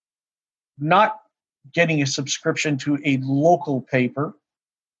not getting a subscription to a local paper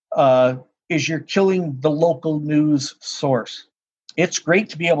is you're killing the local news source. It's great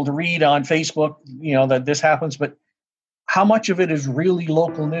to be able to read on Facebook, that this happens, but how much of it is really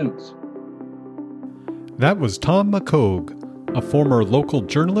local news? That was Tom McCoag, a former local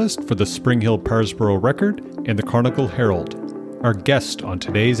journalist for the Spring Hill Parsboro Record and the Chronicle Herald, our guest on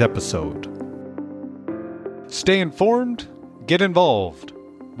today's episode. Stay informed, get involved.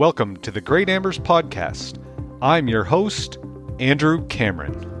 Welcome to the Great Amherst Podcast. I'm your host, Andrew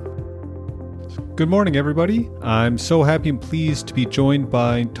Cameron. Good morning, everybody. I'm so happy and pleased to be joined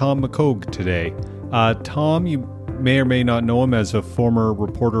by Tom McCoag today. Tom, you may or may not know him as a former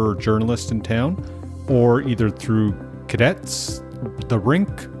reporter or journalist in town, or either through cadets, the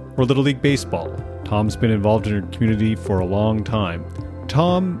rink, or Little League Baseball. Tom's been involved in our community for a long time.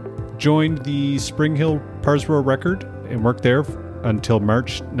 Tom joined the Spring Hill Parsboro Record and worked there until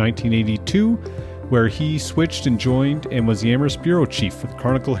March 1982, where he switched and joined and was the Amherst bureau chief with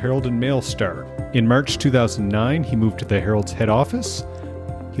Chronicle Herald and Mail Star. In March 2009, he moved to the Herald's head office.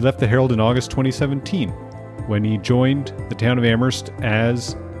 He left the Herald in August 2017, when he joined the town of Amherst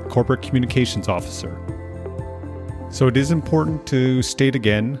as corporate communications officer. So it is important to state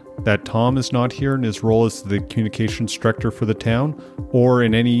again that Tom is not here in his role as the communications director for the town or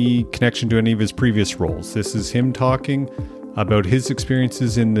in any connection to any of his previous roles. This is him talking about his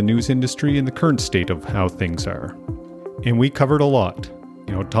experiences in the news industry and the current state of how things are. And we covered a lot.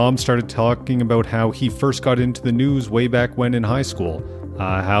 Tom started talking about how he first got into the news way back when in high school,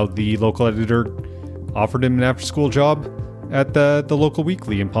 how the local editor offered him an after-school job at the local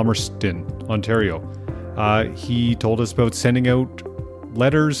weekly in Palmerston, Ontario. He told us about sending out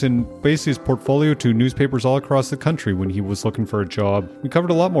letters and basically his portfolio to newspapers all across the country when he was looking for a job. We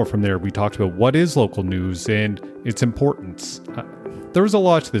covered a lot more from there. We talked about what is local news and its importance. There was a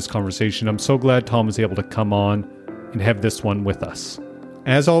lot to this conversation. I'm so glad Tom was able to come on and have this one with us.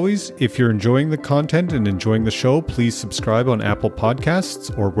 As always, if you're enjoying the content and enjoying the show, please subscribe on Apple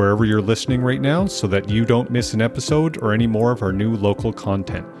Podcasts or wherever you're listening right now so that you don't miss an episode or any more of our new local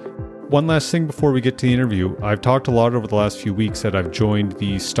content. One last thing before we get to the interview. I've talked a lot over the last few weeks that I've joined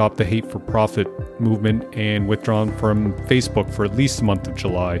the Stop the Hate for Profit movement and withdrawn from Facebook for at least the month of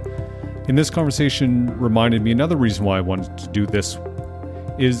July. And this conversation reminded me another reason why I wanted to do this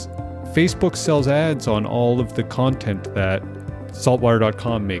is Facebook sells ads on all of the content that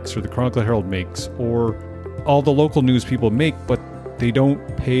saltwire.com makes or the Chronicle Herald makes or all the local news people make, but they don't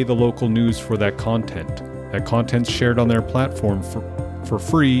pay the local news for that content. That content's shared on their platform for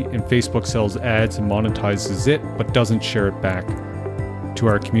free, and Facebook sells ads and monetizes it, but doesn't share it back to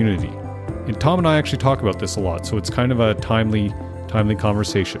our community. And Tom and I actually talk about this a lot, so it's kind of a timely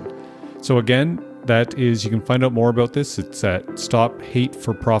conversation. So again, that is, you can find out more about this. It's at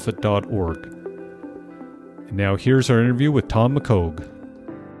stophateforprofit.org. And now here's our interview with Tom McCoag.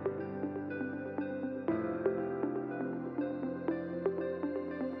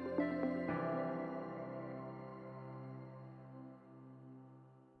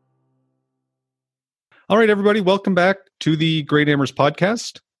 All right, everybody, welcome back to the Great Amherst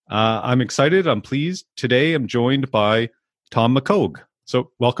Podcast. I'm excited. I'm pleased. Today, I'm joined by Tom McCoag.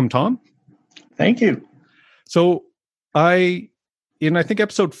 So, welcome, Tom. Thank you. So, I think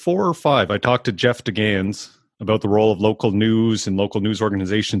episode 4 or 5, I talked to Jeff DeGans about the role of local news and local news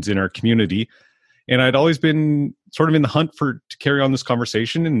organizations in our community. And I'd always been sort of in the hunt to carry on this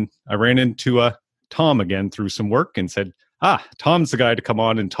conversation. And I ran into Tom again through some work and said, Tom's the guy to come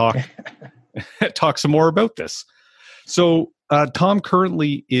on and talk some more about this. So Tom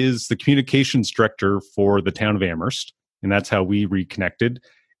currently is the communications director for the town of Amherst, and that's how we reconnected.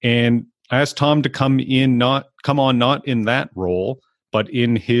 And I asked Tom to come on not in that role, but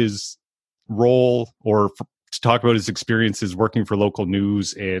in his role to talk about his experiences working for local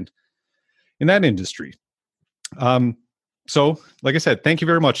news and in that industry. So, like I said, thank you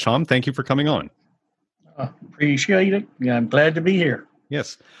very much, Tom. Thank you for coming on. Appreciate it. Yeah, I'm glad to be here.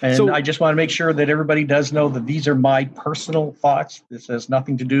 Yes. And I just want to make sure that everybody does know that these are my personal thoughts. This has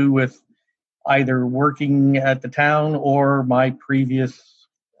nothing to do with either working at the town or my previous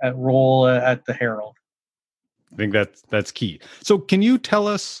role at the Herald. I think that's key. So can you tell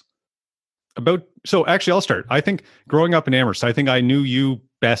us actually I'll start. I think growing up in Amherst, I think I knew you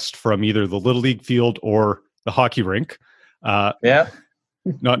best from either the Little League field or the hockey rink. Yeah.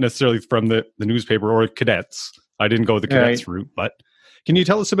 Not necessarily from the newspaper or cadets. I didn't go the cadets route, but can you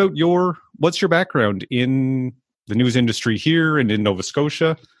tell us about what's your background in the news industry here and in Nova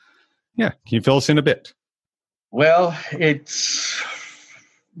Scotia? Yeah, can you fill us in a bit? Well, it's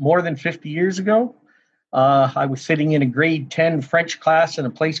more than 50 years ago. I was sitting in a grade 10 French class in a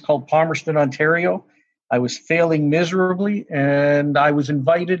place called Palmerston, Ontario. I was failing miserably, and I was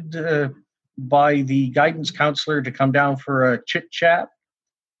invited by the guidance counselor to come down for a chit chat.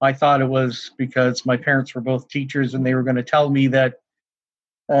 I thought it was because my parents were both teachers and they were going to tell me that,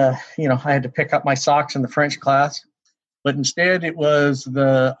 I had to pick up my socks in the French class. But instead, it was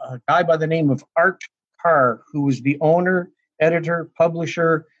the guy by the name of Art Carr, who was the owner, editor,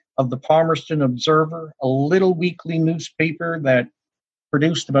 publisher of the Palmerston Observer, a little weekly newspaper that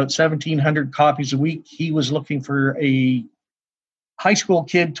produced about 1,700 copies a week. He was looking for a high school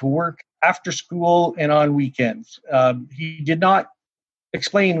kid to work after school and on weekends. He did not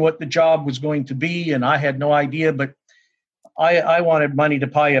explain what the job was going to be, and I had no idea, but I wanted money to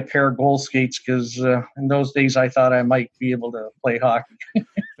buy a pair of goal skates because in those days I thought I might be able to play hockey.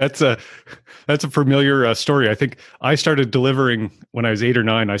 That's a familiar story. I think I started delivering when I was 8 or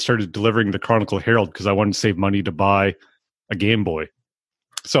 9. I started delivering the Chronicle Herald because I wanted to save money to buy a Game Boy.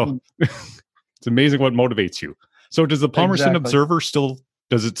 So it's amazing what motivates you. So does the Palmerston Observer still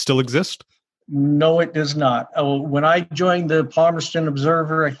exist? No, it does not. When I joined the Palmerston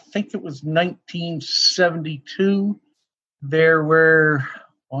Observer, I think it was 1972. There were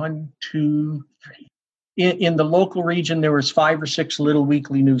 1, 2, 3. In the local region, there was 5 or 6 little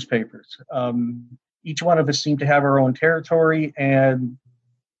weekly newspapers. Each one of us seemed to have our own territory, and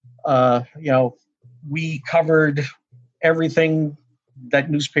we covered everything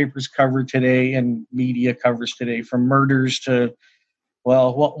that newspapers cover today and media covers today, from murders to,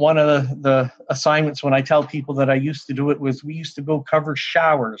 one of the assignments when I tell people that I used to do it was we used to go cover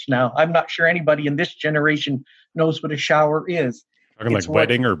showers. Now, I'm not sure anybody in this generation knows what a shower is. Talking like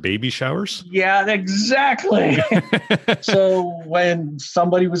wedding or baby showers? Yeah, exactly. So when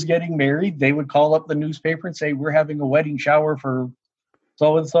somebody was getting married, they would call up the newspaper and say, we're having a wedding shower for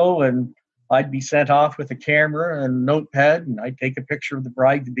so-and-so, and I'd be sent off with a camera and a notepad, and I'd take a picture of the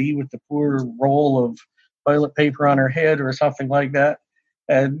bride-to-be with the poor roll of toilet paper on her head or something like that,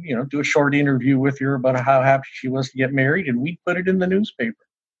 and, do a short interview with her about how happy she was to get married, and we'd put it in the newspaper.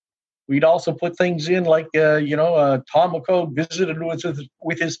 We'd also put things in like, Tom McCoag visited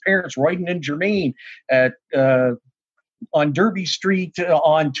with his parents Royden and Germain on Derby Street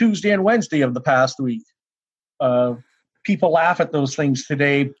on Tuesday and Wednesday of the past week. People laugh at those things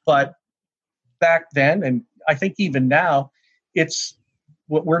today, but back then, and I think even now, it's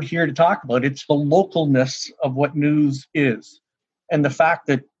what we're here to talk about. It's the localness of what news is. And the fact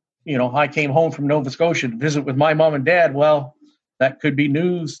that, I came home from Nova Scotia to visit with my mom and dad, well, that could be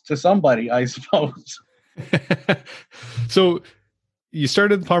news to somebody, I suppose. So you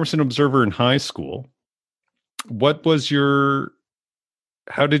started the Palmerston Observer in high school. What was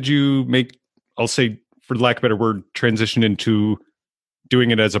how did you make, I'll say, for lack of a better word, transition into doing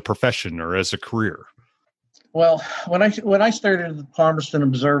it as a profession or as a career? Well, when I started the Palmerston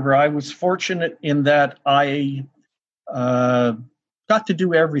Observer, I was fortunate in that I got to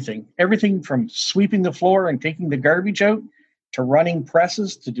do everything from sweeping the floor and taking the garbage out, to running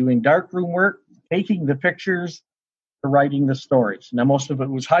presses, to doing darkroom work, taking the pictures, to writing the stories. Now, most of it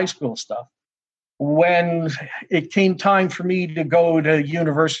was high school stuff. When it came time for me to go to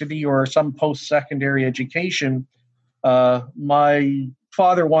university or some post-secondary education, my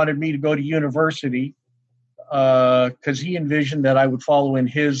father wanted me to go to university because he envisioned that I would follow in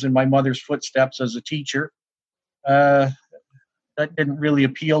his and my mother's footsteps as a teacher. That didn't really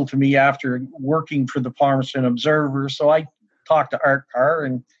appeal to me after working for the Palmerston Observer, so I talked to Art Carr,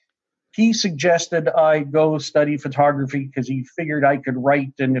 and he suggested I go study photography because he figured I could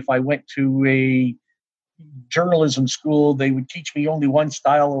write, and if I went to a journalism school, they would teach me only one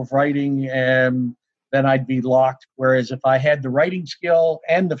style of writing, and then I'd be locked. Whereas if I had the writing skill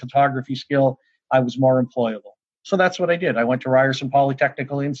and the photography skill, I was more employable. So that's what I did. I went to Ryerson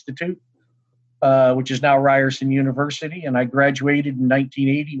Polytechnical Institute, which is now Ryerson University, and I graduated in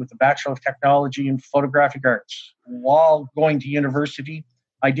 1980 with a Bachelor of Technology in Photographic Arts. While going to university,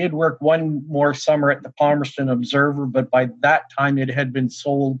 I did work one more summer at the Palmerston Observer, but by that time it had been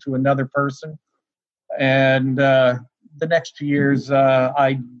sold to another person. And the next 2 years,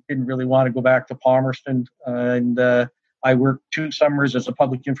 I didn't really want to go back to Palmerston, and I worked 2 summers as a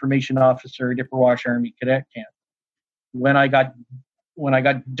public information officer at Ipperwash Army Cadet Camp. When I got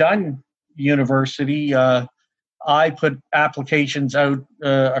done university, I put applications out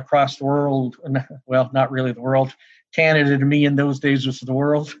across the world. Well, not really the world. Canada to me in those days was the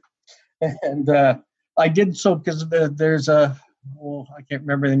world. And I did so because there's I can't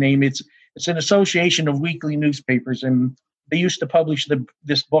remember the name. It's an association of weekly newspapers, and they used to publish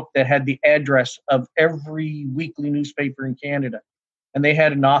this book that had the address of every weekly newspaper in Canada. and they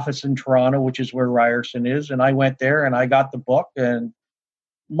had an office in Toronto, which is where Ryerson is. And I went there and I got the book, and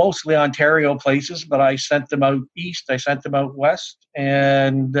mostly Ontario places, but I sent them out east, I sent them out west.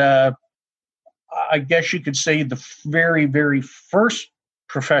 And I guess you could say the very, very first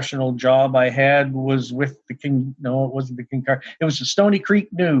professional job I had was with the King. No, it wasn't the King Car. It was the Stony Creek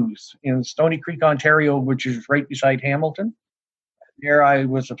News in Stony Creek, Ontario, which is right beside Hamilton. There I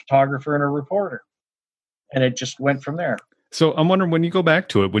was a photographer and a reporter, and it just went from there. So I'm wondering, when you go back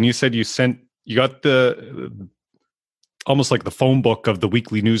to it, when you said you got the almost like the phone book of the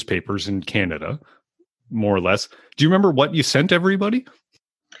weekly newspapers in Canada, more or less. Do you remember what you sent everybody?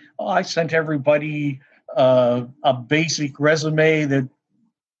 I sent everybody a basic resume that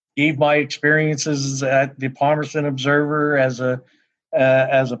gave my experiences at the Palmerston Observer as a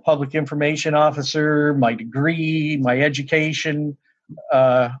public information officer, my degree, my education.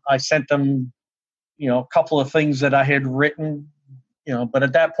 I sent them, a couple of things that I had written, but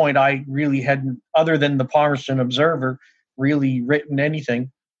at that point I really hadn't, other than the Palmerston Observer, really written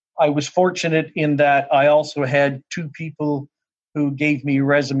anything. I was fortunate in that I also had two people who gave me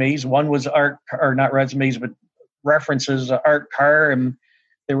resumes. One was not resumes, but references, Art Carr, and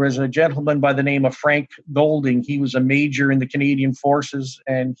there was a gentleman by the name of Frank Golding. He was a major in the Canadian Forces,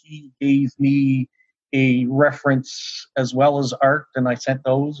 and he gave me a reference as well as Art, and I sent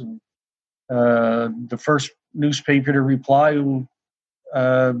those. And the first newspaper to reply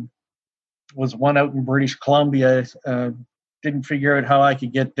was one out in British Columbia. Didn't figure out how I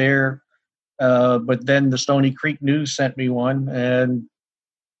could get there. But then the Stony Creek News sent me one, and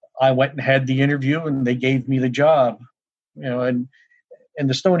I went and had the interview, and they gave me the job. And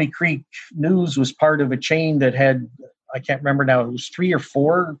the Stony Creek News was part of a chain that had, I can't remember now, it was 3 or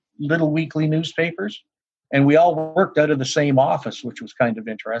 4 little weekly newspapers, and we all worked out of the same office, which was kind of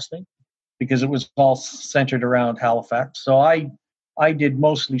interesting because it was all centered around Halifax. So I did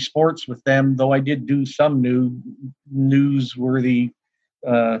mostly sports with them, though I did do some newsworthy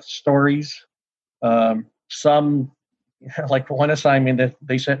stories. Some, like one assignment that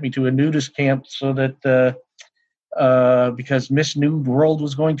they sent me to a nudist camp so that because Miss Nude World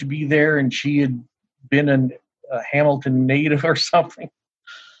was going to be there and she had been a Hamilton native or something.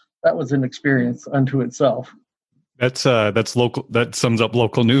 That was an experience unto itself. That's local. That sums up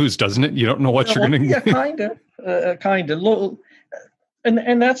local news, doesn't it? You don't know what you're going to get. Yeah, kind of.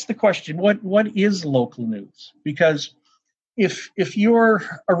 And that's the question. What is local news? Because if you're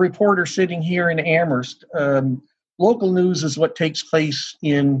a reporter sitting here in Amherst, local news is what takes place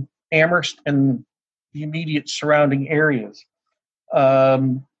in Amherst and the immediate surrounding areas.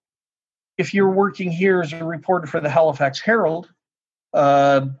 If you're working here as a reporter for the Halifax Herald,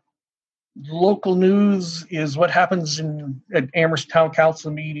 local news is what happens at Amherst Town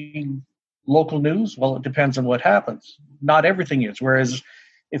Council meeting. Local news, well, it depends on what happens. Not everything is. Whereas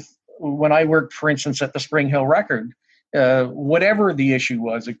when I worked, for instance, at the Spring Hill Record, whatever the issue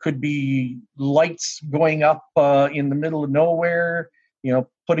was, it could be lights going up in the middle of nowhere,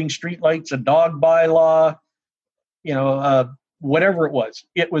 putting street lights, a dog bylaw, whatever it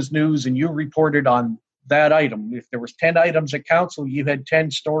was news, and you reported on that item. If there was 10 items at council, you had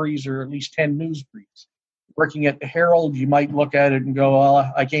 10 stories or at least 10 news briefs. Working at the Herald, you might look at it and go,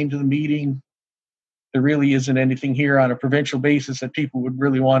 well, I came to the meeting. There really isn't anything here on a provincial basis that people would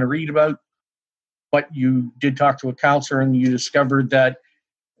really want to read about. But you did talk to a counselor and you discovered that,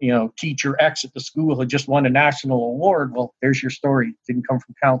 teacher X at the school had just won a national award. Well, there's your story. It didn't come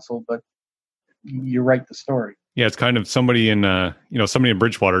from council, but you write the story. Yeah, it's kind of somebody in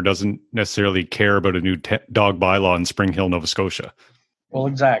Bridgewater doesn't necessarily care about a new dog bylaw in Spring Hill, Nova Scotia. Well,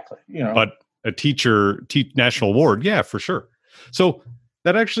 exactly. But a teacher national award, yeah, for sure. So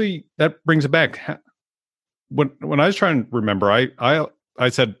that brings it back. When I was trying to remember, I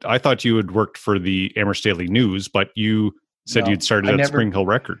said I thought you had worked for the Amherst Daily News, but you said you'd started at Spring Hill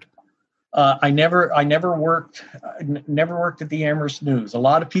Record. I never worked at the Amherst News. A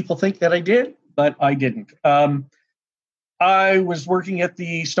lot of people think that I did, but I didn't. I was working at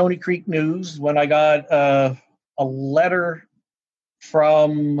the Stony Creek News when I got a letter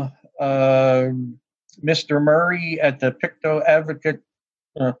from Mr. Murray at the Pictou Advocate,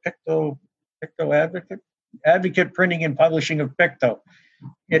 Advocate Printing and Publishing of Pictou.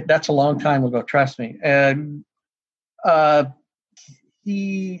 That's a long time ago, trust me. And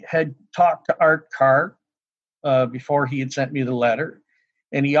he had talked to Art Carr before he had sent me the letter,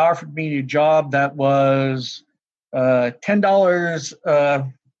 and he offered me a job that was $10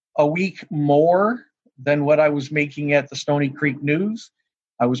 a week more than what I was making at the Stony Creek News.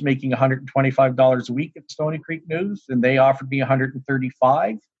 I was making $125 a week at Stony Creek News, and they offered me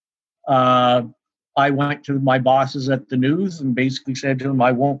 $135. I went to my bosses at the News and basically said to them,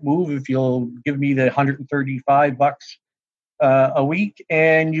 I won't move if you'll give me the $135 a week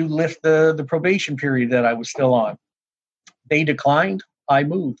and you lift the probation period that I was still on. They declined. I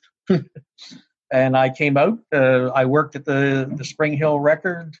moved. And I came out. I worked at the Spring Hill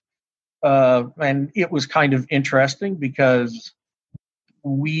Record. And it was kind of interesting because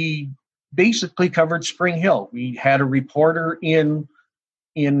we basically covered Spring Hill. We had a reporter in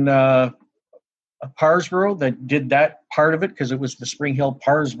Parsboro that did that part of it because it was the Spring Hill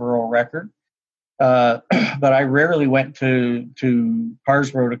Parsboro Record. But I rarely went to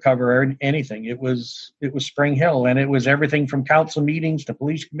Parsboro to cover anything. It was Spring Hill, and it was everything from council meetings to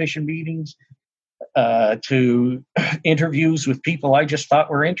police commission meetings to interviews with people I just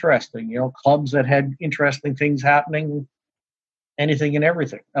thought were interesting. Clubs that had interesting things happening, anything and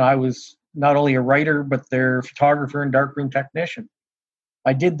everything. And I was not only a writer, but their photographer and darkroom technician.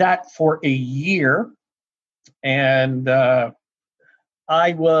 I did that for a year, and they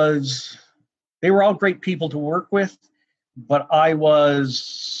were all great people to work with, but I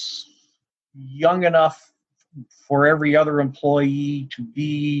was young enough for every other employee to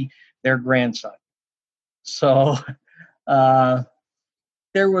be their grandson. So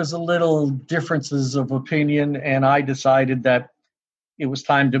there was a little differences of opinion, and I decided that it was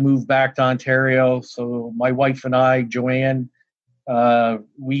time to move back to Ontario. So my wife and I, Joanne,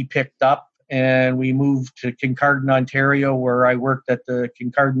 we picked up and we moved to Kincardine, Ontario, where I worked at the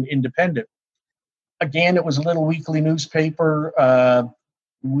Kincardine Independent. Again, it was a little weekly newspaper.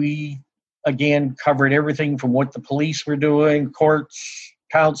 We, again, covered everything from what the police were doing, courts,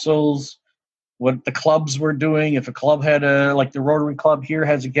 councils, what the clubs were doing. If a club had like the Rotary Club here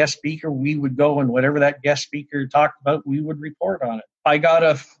has a guest speaker, we would go, and whatever that guest speaker talked about, we would report on it. I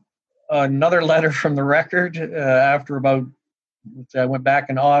got another letter from the Record after about, I went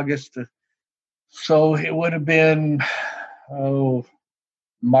back in August. So it would have been,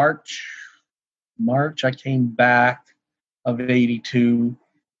 March I came back of 82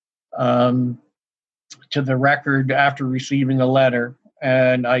 to the Record after receiving a letter,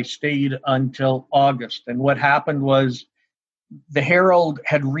 and I stayed until August. And what happened was the Herald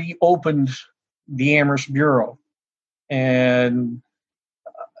had reopened the Amherst Bureau, and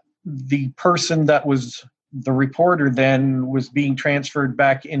the person that was the reporter then was being transferred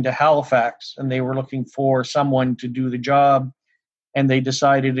back into Halifax, and they were looking for someone to do the job, and they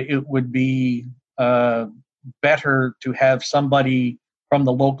decided it would be better to have somebody from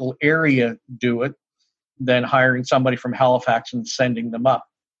the local area do it than hiring somebody from Halifax and sending them up.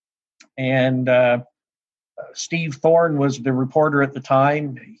 And Steve Thorne was the reporter at the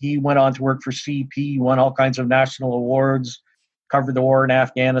time. He went on to work for CP, won all kinds of national awards, covered the war in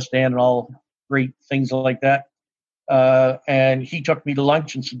Afghanistan and all great things like that. And he took me to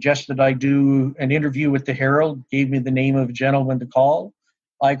lunch and suggested I do an interview with the Herald, gave me the name of a gentleman to call.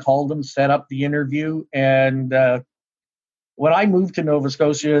 I called him, set up the interview. And when I moved to Nova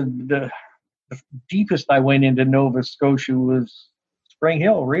Scotia, the deepest I went into Nova Scotia was Spring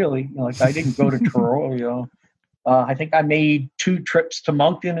Hill, really. Like, I didn't go to Truro, I think I made 2 trips to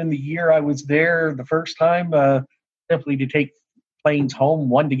Moncton in the year I was there the first time, simply to take planes home,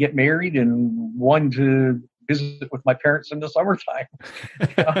 one to get married and one to visit with my parents in the summertime.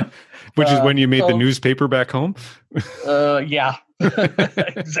 Which is when you made the newspaper back home? Yeah,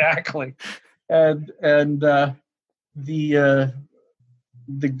 exactly. And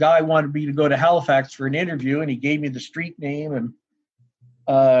the guy wanted me to go to Halifax for an interview, and he gave me the street name, and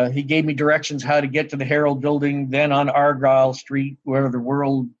he gave me directions how to get to the Herald building, then on Argyle Street, where the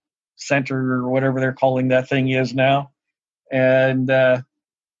World Center or whatever they're calling that thing is now. And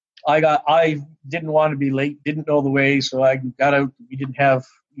I didn't want to be late, didn't know the way, so I got out. We didn't have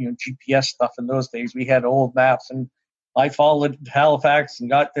GPS stuff in those days. We had old maps, and I followed Halifax and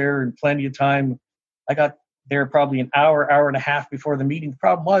got there in plenty of time. I got there probably an hour and a half before the meeting. The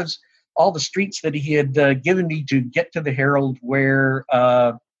problem was all the streets that he had given me to get to the Herald were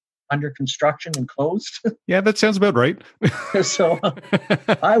under construction and closed. Yeah, that sounds about right. So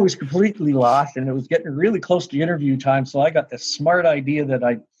I was completely lost, and it was getting really close to interview time. So I got this smart idea that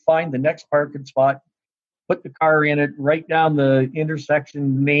I'd find the next parking spot, put the car in it, write down the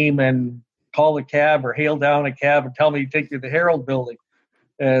intersection name, and call a cab or hail down a cab and tell me to take you to the Herald building.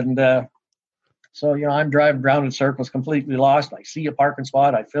 And so, I'm driving around in circles, completely lost. I see a parking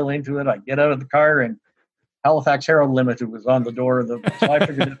spot. I fill into it. I get out of the car, and Halifax Herald Limited was on the door. So I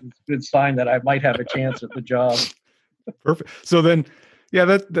figured it was a good sign that I might have a chance at the job. Perfect. So then, yeah,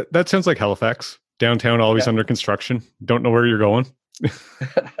 that sounds like Halifax. Downtown, always under construction. Don't know where you're going.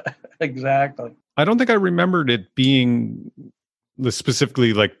 Exactly. I don't think I remembered it being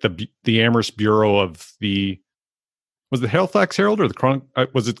specifically like the Amherst bureau of was it Halifax Herald or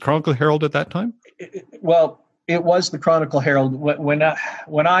was it Chronicle Herald at that time? Well, it was the Chronicle Herald. When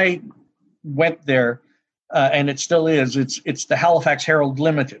I went there, and it still is, it's the Halifax Herald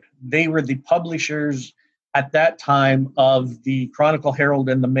Limited. They were the publishers at that time of the Chronicle Herald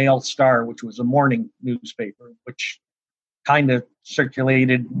and the Mail Star, which was a morning newspaper, which kind of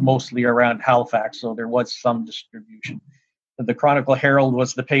circulated mostly around Halifax, so there was some distribution. The Chronicle Herald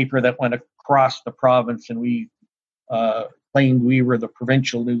was the paper that went across the province, and we claimed we were the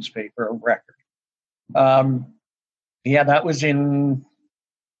provincial newspaper of record. That was in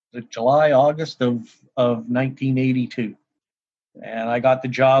July, August of 1982, and I got the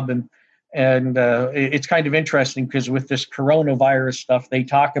job. And it's kind of interesting because with this coronavirus stuff, they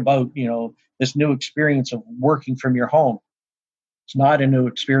talk about this new experience of working from your home. It's not a new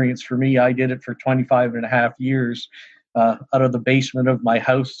experience for me. I did it for 25 and a half years out of the basement of my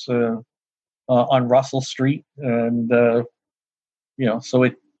house on Russell Street, and so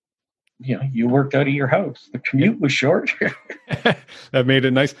it. You worked out of your house. The commute was short. That made it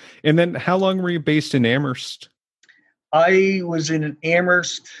nice. And then how long were you based in Amherst? I was in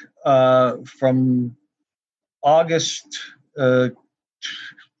Amherst from August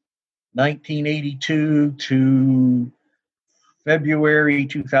 1982 to February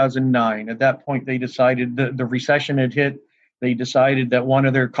 2009. At that point, they decided the recession had hit. They decided that one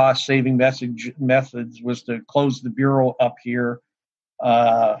of their cost-saving methods was to close the bureau up here.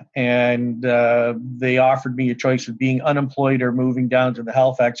 And they offered me a choice of being unemployed or moving down to the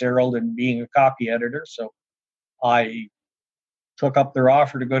Halifax Herald and being a copy editor. So I took up their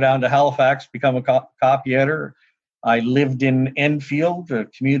offer to go down to Halifax, become a copy editor. I lived in Enfield,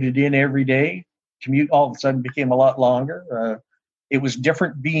 commuted in every day. Commute all of a sudden became a lot longer. It was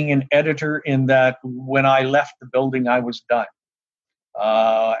different being an editor in that when I left the building, I was done.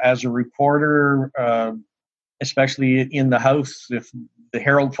 As a reporter, especially in the house, if the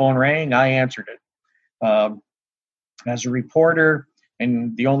Herald phone rang, I answered it. As a reporter,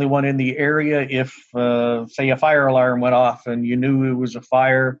 and the only one in the area, if, say, a fire alarm went off and you knew it was a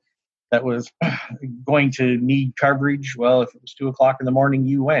fire that was going to need coverage, well, if it was 2 o'clock in the morning,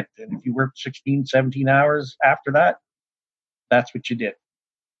 you went. And if you worked 16, 17 hours after that, that's what you did.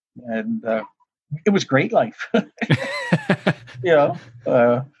 And it was great life.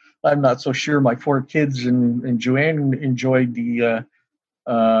 I'm not so sure my 4 kids and Joanne enjoyed the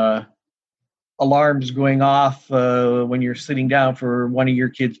alarms going off when you're sitting down for one of your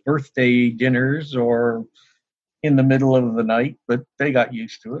kids' birthday dinners or in the middle of the night, but they got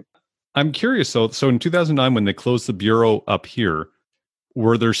used to it. I'm curious, though. So in 2009, when they closed the bureau up here,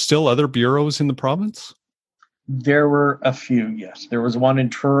 were there still other bureaus in the province? There were a few, yes. There was one in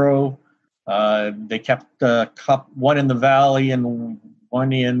Truro. They kept one in the Valley and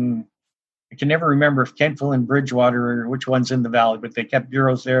one in, I can never remember if Kentville and Bridgewater or which one's in the Valley, but they kept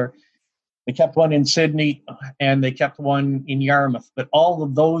bureaus there. They kept one in Sydney and they kept one in Yarmouth. But all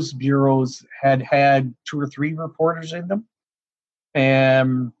of those bureaus had 2 or 3 reporters in them.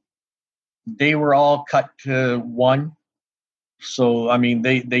 And they were all cut to 1. So, I mean,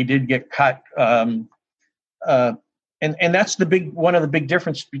 they did get cut. And that's one of the big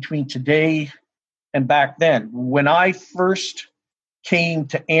differences between today and back then. When I first came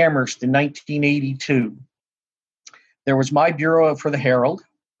to Amherst in 1982, there was my bureau for the Herald.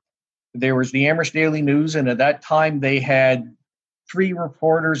 There was the Amherst Daily News, and at that time they had 3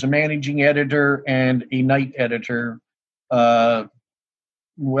 reporters, a managing editor, and a night editor. The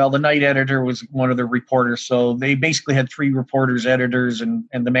night editor was one of the reporters, so they basically had 3 reporters, editors, and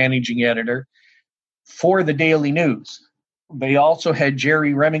the managing editor for the Daily News. They also had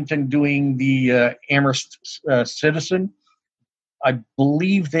Jerry Remington doing the Amherst Citizen. I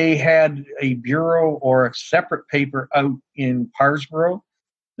believe they had a bureau or a separate paper out in Parsboro.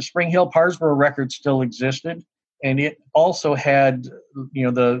 The Spring Hill Parsboro Record still existed, and it also had,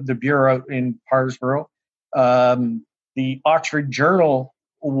 the bureau in Parsboro. The Oxford Journal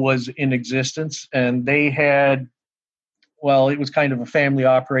was in existence, and they had, it was kind of a family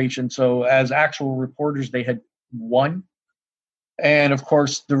operation. So as actual reporters, they had 1. And of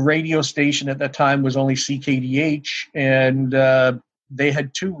course, the radio station at that time was only CKDH, and they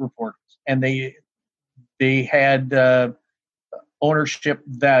had 2 reporters, and they had ownership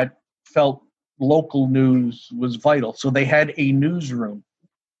that felt local news was vital. So they had a newsroom,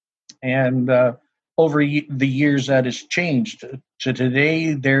 and over the years that has changed. To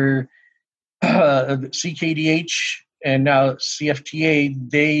today, they're CKDH and now CFTA.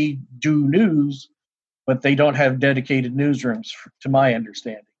 They do news, but they don't have dedicated newsrooms, to my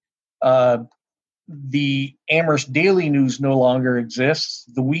understanding. the Amherst Daily News no longer exists.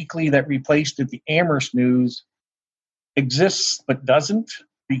 The weekly that replaced it, the Amherst News, exists but doesn't,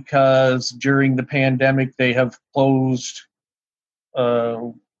 because during the pandemic they have closed.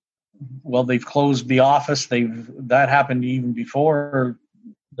 They've closed the office. That happened even before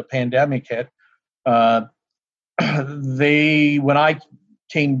the pandemic hit. When I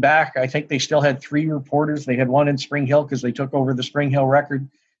came back, I think they still had 3 reporters. They had one in Spring Hill because they took over the Spring Hill Record.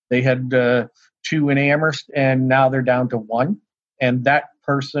 They had 2 in Amherst, and now they're down to 1. And that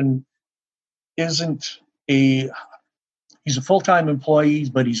person isn't he's a full-time employee,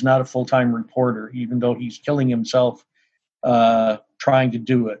 but he's not a full-time reporter, even though he's killing himself trying to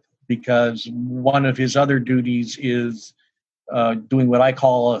do it, because one of his other duties is doing what I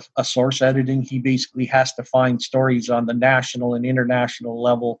call a source editing. He basically has to find stories on the national and international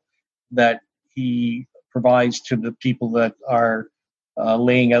level that he provides to the people that are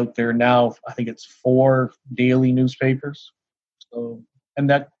laying out there now. I think it's 4 daily newspapers. So, and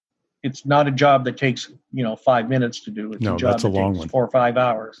that it's not a job that takes 5 minutes to do. It's a job that's a long takes one. 4 or 5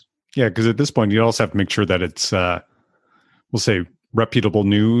 hours. Yeah, because at this point you also have to make sure that it's we'll say reputable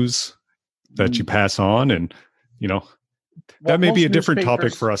news that you pass on, and that may be a different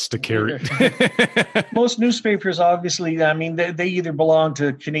topic for us to carry. Most newspapers, obviously, I mean, they either belong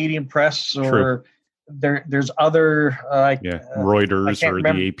to Canadian Press or there's other Reuters or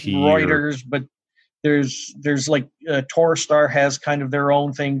the AP. Reuters, but there's like Torstar has kind of their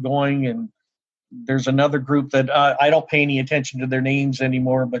own thing going, and there's another group that I don't pay any attention to their names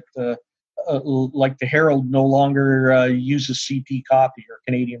anymore, but like the Herald no longer uses CP copy or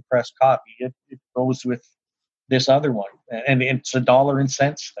Canadian Press copy. It goes with this other one, and it's $1 and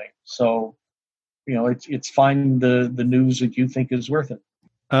cents thing. So, it's finding the news that you think is worth it.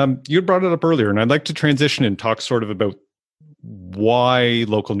 You brought it up earlier, and I'd like to transition and talk sort of about why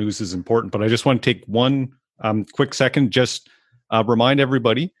local news is important. But I just want to take one quick second, just remind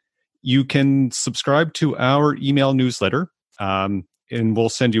everybody, you can subscribe to our email newsletter, and we'll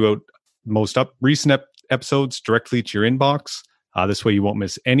send you out most recent episodes directly to your inbox. This way you won't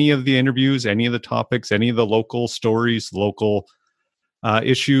miss any of the interviews, any of the topics, any of the local stories, local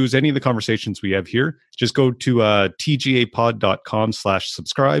issues, any of the conversations we have here. Just go to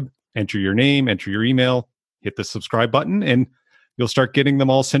tgapod.com/subscribe, enter your name, enter your email, hit the subscribe button, and you'll start getting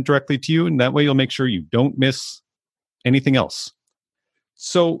them all sent directly to you. And that way you'll make sure you don't miss anything else.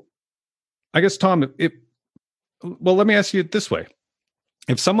 So I guess, Tom, let me ask you it this way.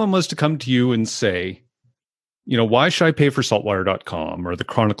 If someone was to come to you and say, why should I pay for saltwire.com or the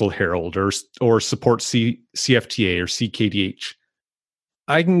Chronicle Herald or support CFTA or CKDH?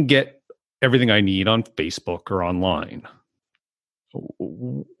 I can get everything I need on Facebook or online.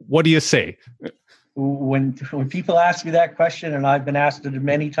 What do you say? When people ask me that question, and I've been asked it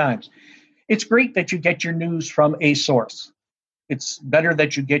many times, it's great that you get your news from a source. It's better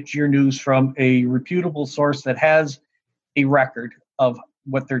that you get your news from a reputable source that has a record of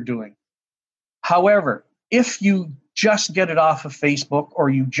what they're doing. However, if you just get it off of Facebook or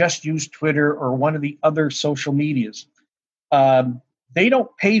you just use Twitter or one of the other social medias, they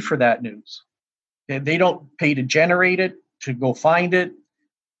don't pay for that news. They don't pay to generate it, to go find it.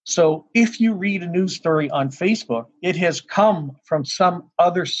 So if you read a news story on Facebook, it has come from some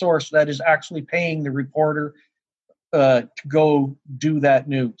other source that is actually paying the reporter to go do that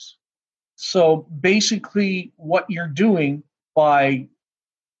news. So basically what you're doing by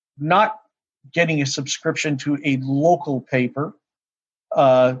not getting a subscription to a local paper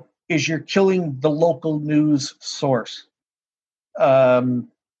is you're killing the local news source.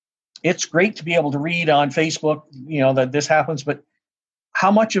 It's great to be able to read on Facebook, that this happens, but how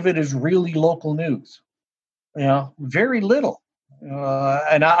much of it is really local news? Very little.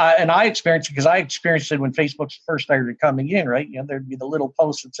 And I experienced it because I experienced it when Facebook first started coming in, right? There'd be the little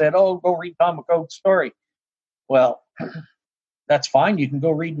post that said, "Oh, go read Tom McCoag's story." Well, that's fine. You can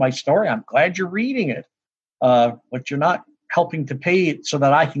go read my story. I'm glad you're reading it. But you're not helping to pay it so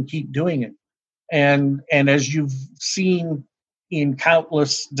that I can keep doing it. And as you've seen in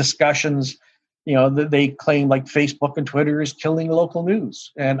countless discussions, they claim like Facebook and Twitter is killing local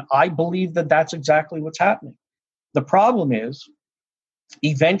news. And I believe that that's exactly what's happening. The problem is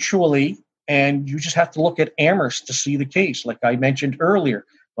eventually, and you just have to look at Amherst to see the case. Like I mentioned earlier,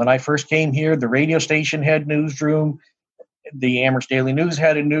 when I first came here, the radio station had newsroom. The Amherst Daily News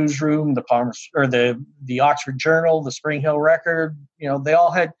had a newsroom. The Oxford Journal, the Spring Hill Record, they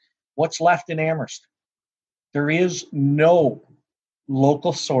all had what's left in Amherst. There is no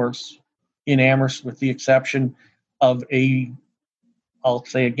local source in Amherst, with the exception of I'll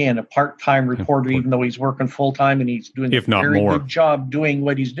say again, a part-time reporter, even though he's working full-time and he's doing a very good job doing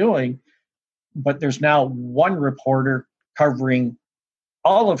what he's doing. but there's now one reporter covering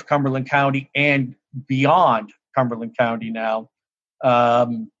all of Cumberland County and beyond Cumberland County now,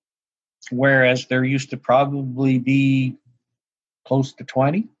 whereas there used to probably be close to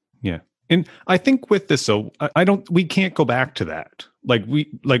 20. Yeah. And I think with this, so we can't go back to that.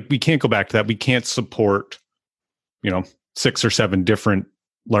 We can't go back to that. We can't support, 6 or 7 different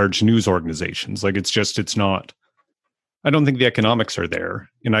large news organizations. It's not, I don't think the economics are there.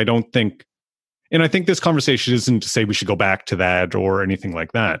 And I think this conversation isn't to say we should go back to that or anything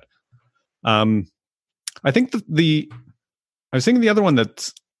like that. I think I was thinking the other one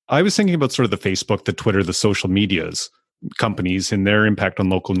I was thinking about sort of the Facebook, the Twitter, the social medias companies and their impact on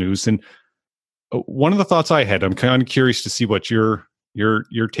local news. And one of the thoughts I had, I'm kind of curious to see what your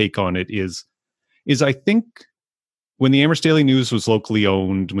take on it is I think when the Amherst Daily News was locally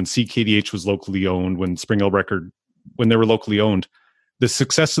owned, when CKDH was locally owned, when Spring Hill Record, when they were locally owned, the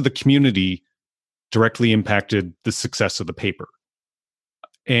success of the community directly impacted the success of the paper.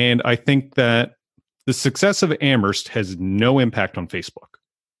 And I think that the success of Amherst has no impact on Facebook.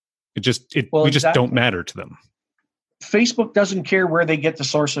 We just don't matter to them. Facebook doesn't care where they get the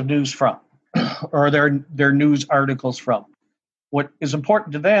source of news from or their news articles from. What is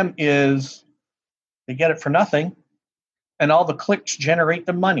important to them is they get it for nothing and all the clicks generate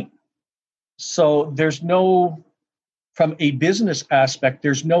the money. So from a business aspect,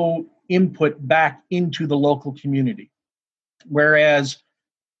 there's no input back into the local community. Whereas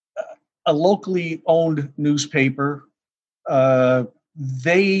a locally owned newspaper,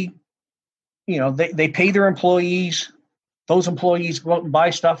 they pay their employees. Those employees go out and buy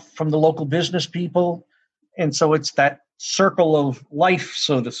stuff from the local business people. And so it's that circle of life,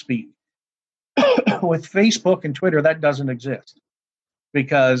 so to speak. With Facebook and Twitter, that doesn't exist.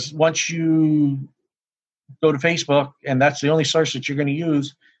 Because once you go to Facebook and that's the only source that you're going to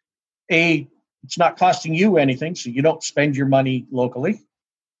use, it's not costing you anything, so you don't spend your money locally.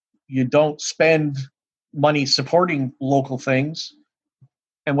 You don't spend money supporting local things.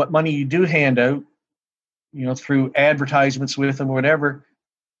 And what money you do hand out, through advertisements with them or whatever,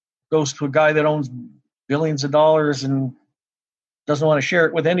 goes to a guy that owns billions of dollars and doesn't want to share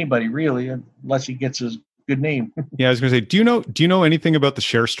it with anybody, really, unless he gets his good name. Yeah, I was going to say, do you know anything about the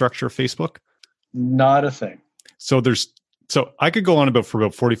share structure of Facebook? Not a thing. So I could go on for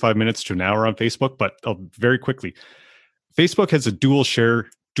about 45 minutes to an hour on Facebook, but I'll very quickly. Facebook has a dual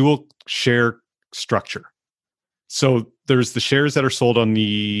share structure. So there's the shares that are sold on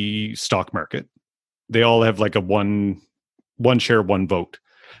the stock market. They all have like a one share, one vote.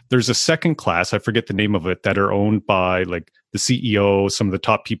 There's a second class, I forget the name of it, that are owned by like the CEO, some of the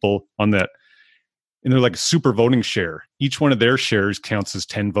top people on that. And they're like a super voting share. Each one of their shares counts as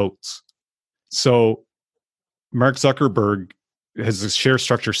 10 votes. So Mark Zuckerberg has a share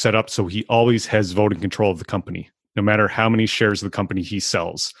structure set up so he always has voting control of the company, no matter how many shares of the company he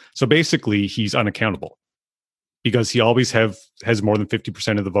sells. So basically, he's unaccountable because he always has more than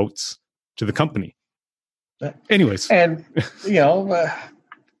 50% of the votes to the company. Anyways. And,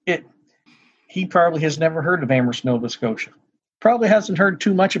 he probably has never heard of Amherst, Nova Scotia. Probably hasn't heard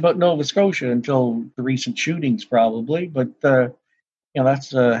too much about Nova Scotia until the recent shootings, probably. But,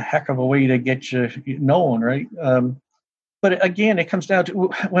 that's a heck of a way to get you known, right? But again, it comes down to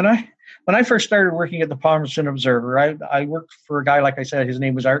when I first started working at the Palmerston Observer, I worked for a guy, like I said, his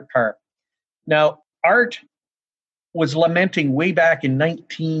name was Art Carr. Now, Art was lamenting way back in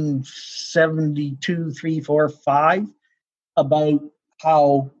 1972, 3, 4, 5 about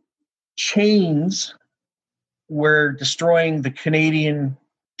how chains were destroying the Canadian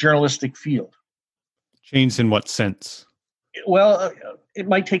journalistic field. Chains in what sense? Well, it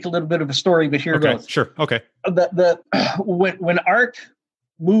might take a little bit of a story, but here it goes. Sure. Okay. When Art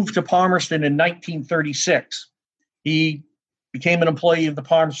moved to Palmerston in 1936, he became an employee of the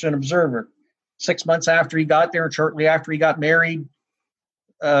Palmerston Observer. 6 months after he got there, and shortly after he got married,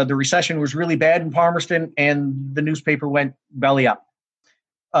 the recession was really bad in Palmerston, and the newspaper went belly up.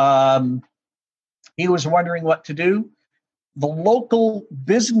 He was wondering what to do. The local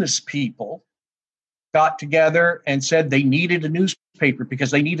business people got together and said they needed a newspaper because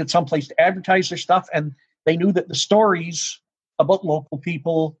they needed someplace to advertise their stuff, and they knew that the stories about local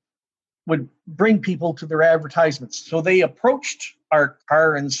people would bring people to their advertisements. So they approached Art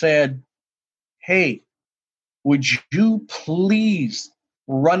Carr and said, "Hey, would you please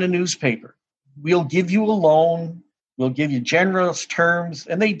run a newspaper? We'll give you a loan. We'll give you generous terms."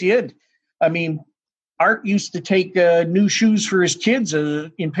 And they did. I mean, Art used to take new shoes for his kids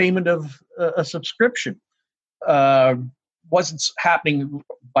in payment of a subscription. Wasn't happening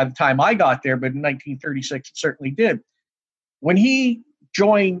by the time I got there, but in 1936 it certainly did. When he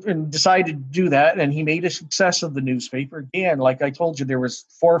joined and decided to do that, and he made a success of the newspaper. Again, like I told you, there was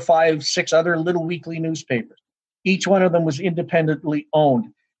 4, 5, 6 other little weekly newspapers. Each one of them was independently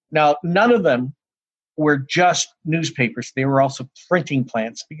owned. Now, none of them were just newspapers. They were also printing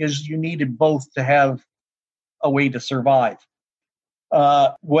plants because you needed both to have a way to survive.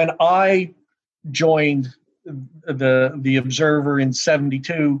 When I joined the Observer in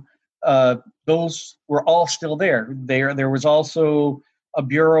 72, those were all still there. There was also a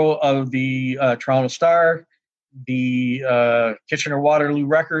bureau of the Toronto Star, the Kitchener-Waterloo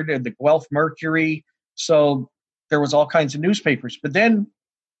Record, and the Guelph Mercury. So there was all kinds of newspapers. But then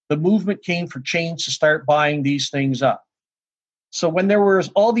the movement came for change to start buying these things up. So when there was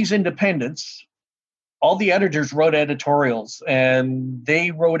all these independents, all the editors wrote editorials, and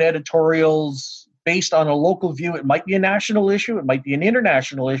they wrote editorials based on a local view. It might be a national issue, it might be an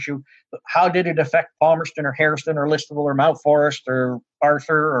international issue, but how did it affect Palmerston or Harriston or Listowel or Mount Forest or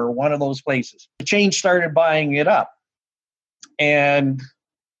Arthur or one of those places? The change started buying it up, and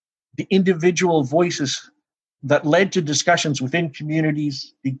the individual voices that led to discussions within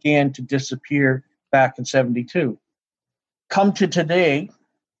communities began to disappear back in 72. Come to today,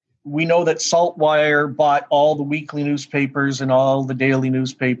 we know that Saltwire bought all the weekly newspapers and all the daily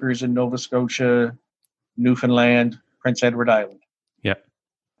newspapers in Nova Scotia, Newfoundland, Prince Edward Island. Yep.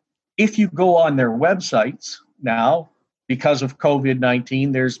 If you go on their websites now, because of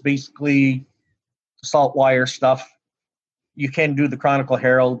COVID-19, there's basically Saltwire stuff. You can do the Chronicle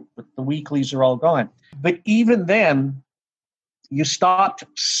Herald, but the weeklies are all gone. But even then, you stopped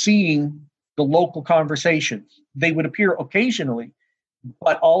seeing the local conversations. They would appear occasionally,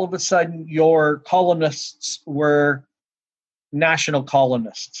 but all of a sudden your columnists were national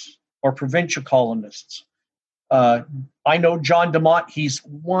columnists or provincial columnists. I know John DeMott, he's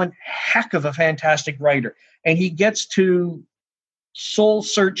one heck of a fantastic writer, and he gets to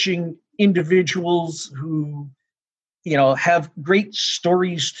soul-searching individuals who, have great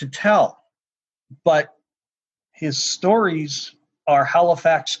stories to tell. But his stories are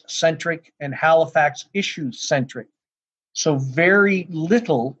Halifax-centric and Halifax issue-centric. So very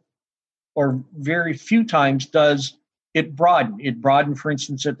little or very few times does it broaden. It broadened, for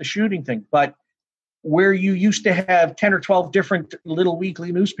instance, at the shooting thing. But where you used to have 10 or 12 different little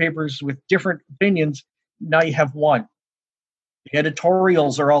weekly newspapers with different opinions, now you have one. The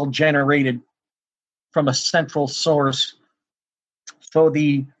editorials are all generated from a central source. So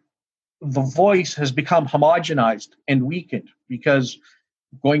the voice has become homogenized and weakened, because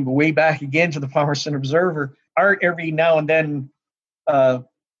going way back again to the Palmerston Observer, art every now and then, the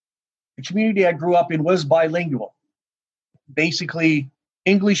community I grew up in was bilingual, basically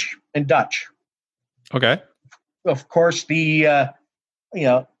English and Dutch. Okay. Of course, unless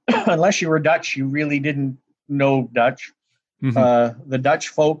you were Dutch, you really didn't know Dutch. Mm-hmm. The Dutch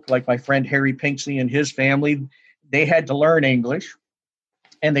folk, like my friend Harry Pinksney and his family, they had to learn English,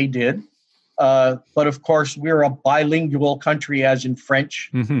 and they did. But of course, we're a bilingual country, as in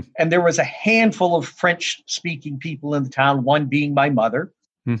French. Mm-hmm. And there was a handful of French-speaking people in the town, one being my mother.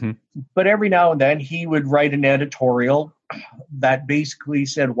 Mm-hmm. But every now and then, he would write an editorial that basically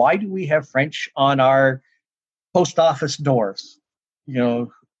said, why do we have French on our post office doors?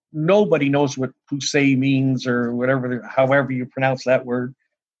 Nobody knows what poussé means or whatever, however you pronounce that word.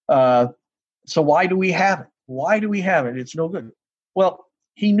 So why do we have it? Why do we have it? It's no good. Well,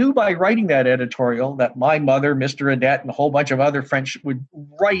 he knew by writing that editorial that my mother, Mr. Adet, and a whole bunch of other French would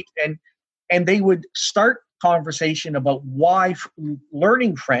write, and they would start conversation about why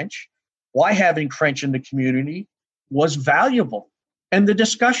learning French, why having French in the community was valuable. And the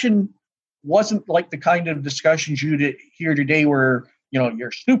discussion wasn't like the kind of discussions you'd hear today where,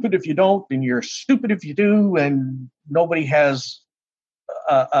 you're stupid if you don't, and you're stupid if you do, and nobody has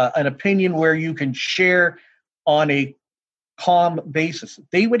an opinion where you can share on a calm basis.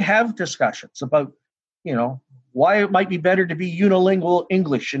 They would have discussions about, why it might be better to be unilingual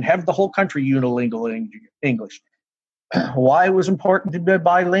English and have the whole country unilingual English. Why it was important to be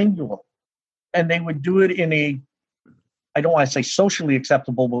bilingual. And they would do it in a, I don't want to say socially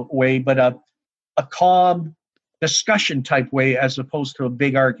acceptable way, but a calm discussion type way, as opposed to a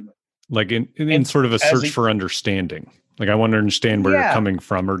big argument. Like in sort of a search for understanding. Like, I want to understand where you're coming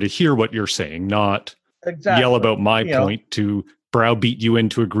from, or to hear what you're saying, not yell about my point to browbeat you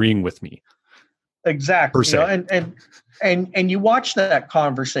into agreeing with me. Exactly. And you watch that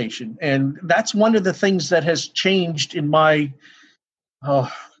conversation, and that's one of the things that has changed in my,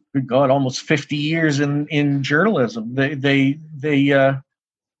 good God, almost 50 years in journalism. They've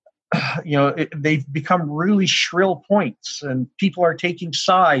become really shrill points, and people are taking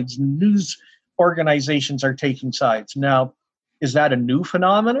sides. News organizations are taking sides. Now, Is that a new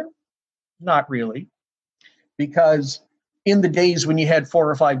phenomenon? Not really, because in the days when you had 4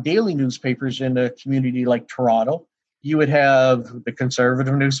 or 5 daily newspapers in a community like Toronto, you would have the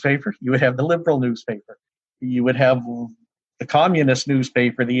conservative newspaper, you would have the liberal newspaper, you would have the communist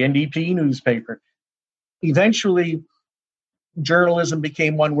newspaper, the NDP newspaper. Eventually, journalism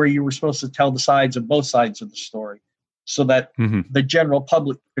became one where you were supposed to tell the sides of both sides of the story so that the general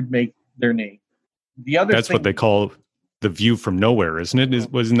public could make their name. The other That's thing, what they call the view from nowhere, isn't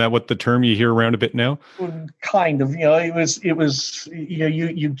it? Wasn't that what the term you hear around a bit now? Kind of, it was,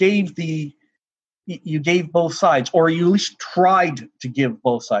 you gave both sides, or you at least tried to give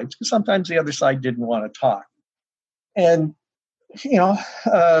both sides, because sometimes the other side didn't want to talk. And,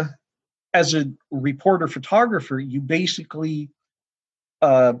 as a reporter photographer, you basically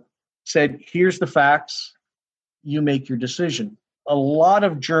said, here's the facts, you make your decision. A lot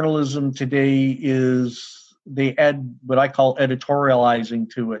of journalism today they add what I call editorializing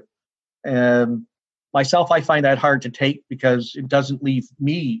to it. And myself, I find that hard to take because it doesn't leave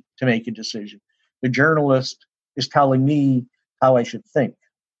me to make a decision. The journalist is telling me how I should think.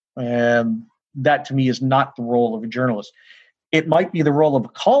 And that to me is not the role of a journalist. It might be the role of a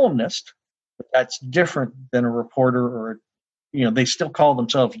columnist, but that's different than a reporter, or, they still call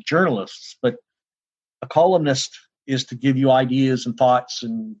themselves journalists, but a columnist is to give you ideas and thoughts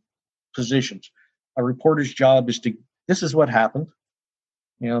and positions. A reporter's job is this is what happened.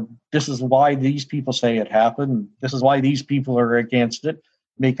 This is why these people say it happened. This is why these people are against it.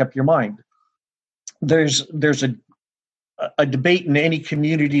 Make up your mind. There's a debate in any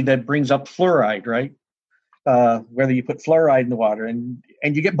community that brings up fluoride, right? Whether you put fluoride in the water, and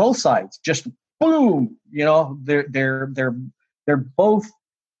you get both sides. Just boom, they're both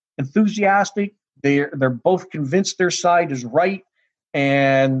enthusiastic. They're both convinced their side is right,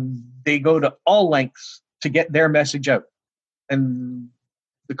 and they go to all lengths to get their message out. And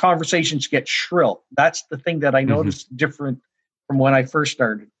the conversations get shrill. That's the thing that I noticed different from when I first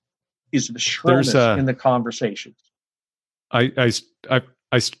started, is the shrillness in the conversations. I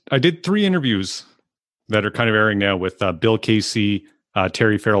did 3 interviews that are kind of airing now with Bill Casey,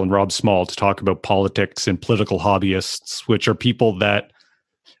 Terry Farrell, and Rob Small to talk about politics and political hobbyists, which are people that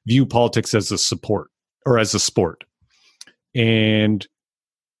view politics as a support or as a sport. And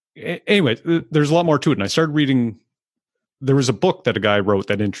anyway, there's a lot more to it. And I started reading, there was a book that a guy wrote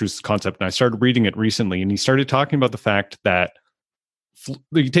that introduced the concept, and I started reading it recently, and he started talking about the fact that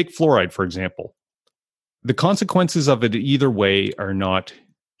you take fluoride, for example. The consequences of it either way are not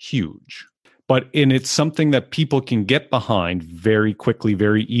huge, it's something that people can get behind very quickly,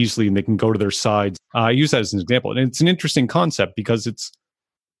 very easily, and they can go to their sides. I use that as an example. And it's an interesting concept because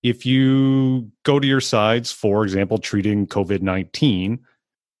if you go to your sides, for example, treating COVID-19,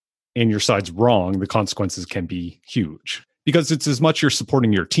 and your side's wrong, the consequences can be huge. Because it's as much you're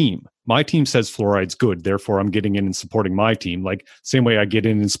supporting your team. My team says fluoride's good, therefore I'm getting in and supporting my team. Like, same way I get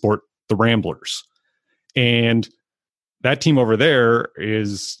in and support the Ramblers. And that team over there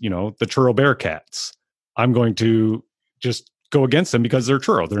is, the Truro Bearcats. I'm going to just go against them because they're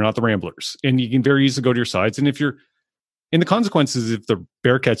Truro. They're not the Ramblers. And you can very easily go to your sides. And if you're in the consequences, if the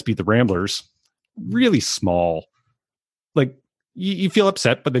Bearcats beat the Ramblers, really small. Like, you feel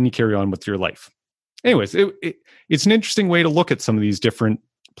upset, but then you carry on with your life. Anyways, it's an interesting way to look at some of these different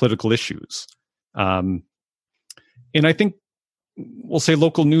political issues. And I think we'll say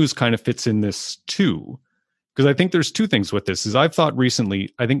local news kind of fits in this too. Because I think there's 2 things with this. Is I've thought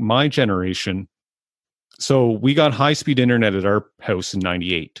recently, I think my generation, so we got high-speed internet at our house in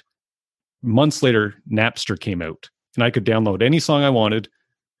 98. Months later, Napster came out, and I could download any song I wanted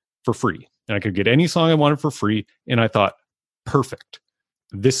for free. And I could get any song I wanted for free. And I thought, perfect.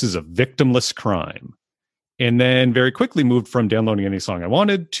 This is a victimless crime. And then very quickly moved from downloading any song I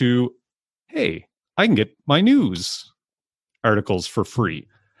wanted to, hey, I can get my news articles for free.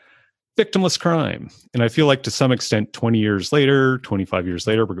 Victimless crime. And I feel like to some extent, 20 years later, 25 years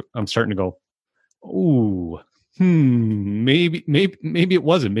later, I'm starting to go, oh, maybe it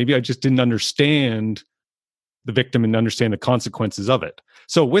wasn't. Maybe I just didn't understand the victim and understand the consequences of it.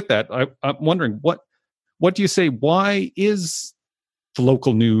 So with that, I'm wondering, what do you say? Why is the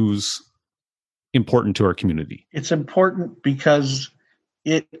local news important to our community? It's important because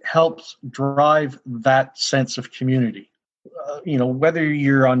it helps drive that sense of community. Whether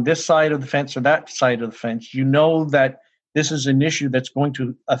you're on this side of the fence or that side of the fence, that this is an issue that's going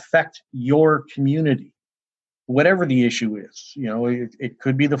to affect your community, whatever the issue is. It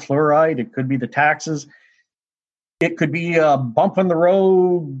could be the fluoride, it could be the taxes, it could be a bump on the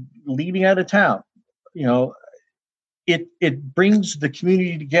road leaving out of town. It brings the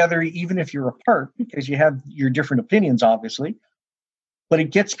community together, even if you're apart, because you have your different opinions, obviously. but it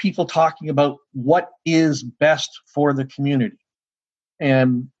gets people talking about what is best for the community.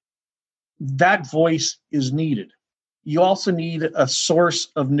 And that voice is needed. You also need a source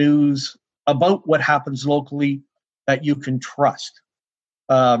of news about what happens locally that you can trust.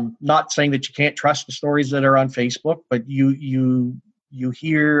 Not saying that you can't trust the stories that are on Facebook, but you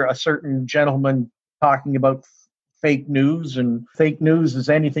hear a certain gentleman talking about fake news, and fake news is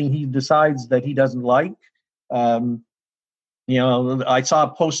anything he decides that he doesn't like. I saw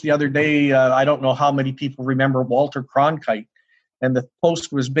a post the other day. I don't know how many people remember Walter Cronkite, and the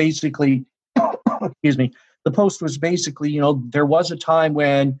post was basically, excuse me, the post was basically, there was a time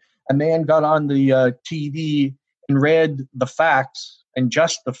when a man got on the TV and read the facts and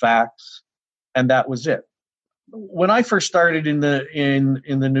just the facts, and that was it. When I first started in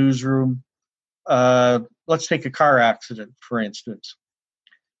the newsroom, let's take a car accident, for instance.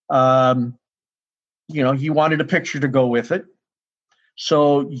 You wanted a picture to go with it.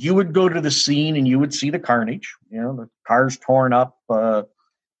 So you would go to the scene and you would see the carnage. The car's torn up.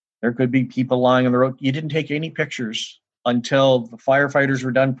 There could be people lying on the road. You didn't take any pictures until the firefighters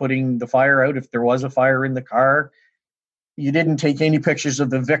were done putting the fire out, if there was a fire in the car. You didn't take any pictures of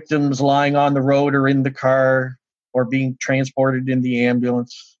the victims lying on the road or in the car or being transported in the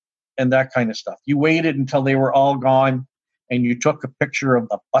ambulance and that kind of stuff. You waited until they were all gone and you took a picture of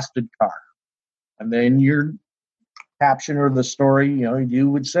the busted car. And then your caption or the story, you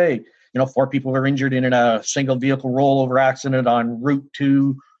would say, 4 people were injured in a single vehicle rollover accident on Route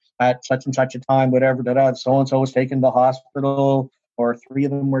 2 at such and such a time, whatever, so-and-so was taken to the hospital, or 3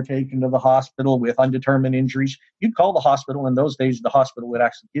 of them were taken to the hospital with undetermined injuries. You'd call the hospital. In those days, the hospital would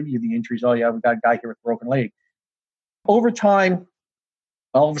actually give you the injuries. Oh, yeah, we've got a guy here with a broken leg. Over time,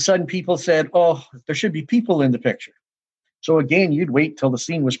 all of a sudden, people said, oh, there should be people in the picture. So again, you'd wait till the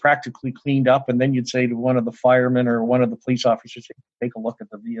scene was practically cleaned up, and then you'd say to one of the firemen or one of the police officers, take a look at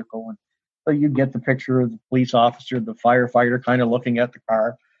the vehicle. And so you'd get the picture of the police officer, the firefighter kind of looking at the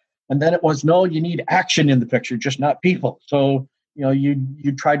car. And then it was, no, you need action in the picture, just not people. So,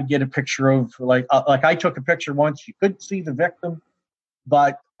 you'd try to get a picture of, like I took a picture once. You couldn't see the victim,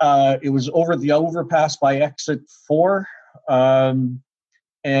 but it was over the overpass by exit 4.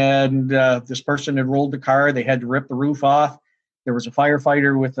 And this person had rolled the car. They had to rip the roof off. There was a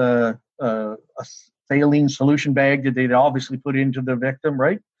firefighter with a saline solution bag that they'd obviously put into the victim,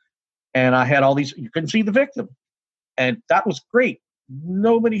 right? And I had all these. You couldn't see the victim. And that was great.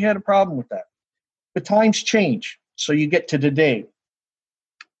 Nobody had a problem with that. The times change. So you get to today.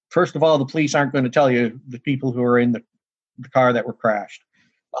 First of all, the police aren't going to tell you the people who are in the car that were crashed.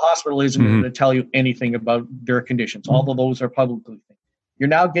 The hospital isn't going to tell you anything about their conditions, although those are publicly things. You're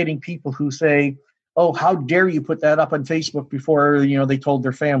now getting people who say, oh, how dare you put that up on Facebook before, they told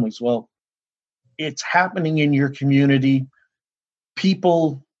their families. Well, it's happening in your community.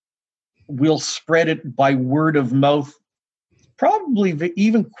 People will spread it by word of mouth, probably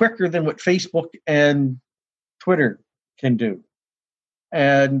even quicker than what Facebook and Twitter can do.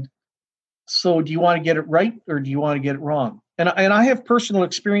 And so do you want to get it right or do you want to get it wrong? And I have personal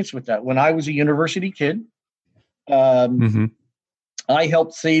experience with that. When I was a university kid, I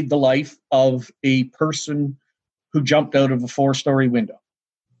helped save the life of a person who jumped out of a 4-story window.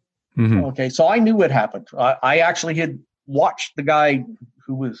 Okay, so I knew what happened. I actually had watched the guy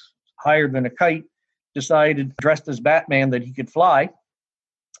who was higher than a kite, decided, dressed as Batman, that he could fly,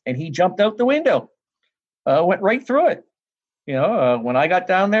 and he jumped out the window, went right through it. When I got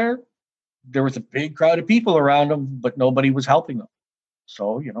down there was a big crowd of people around him, but nobody was helping him.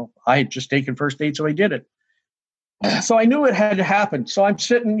 So, I had just taken first aid, so I did it. So I knew it had to happen. So I'm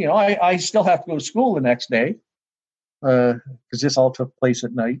sitting, I still have to go to school the next day because this all took place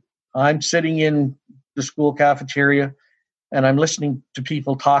at night. I'm sitting in the school cafeteria and I'm listening to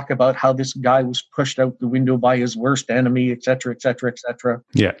people talk about how this guy was pushed out the window by his worst enemy, et cetera, et cetera, et cetera.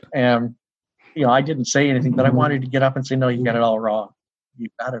 Yeah. And, I didn't say anything, but I wanted to get up and say, no, you got it all wrong. You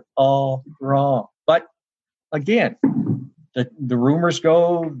got it all wrong. But again, the rumors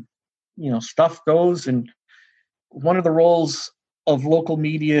go, stuff goes. And one of the roles of local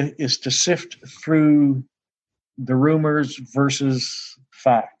media is to sift through the rumors versus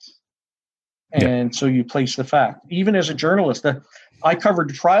facts. And so you place the fact. Even as a journalist, I covered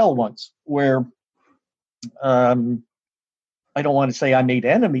a trial once where I don't want to say I made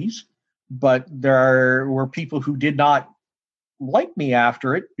enemies, but there were people who did not like me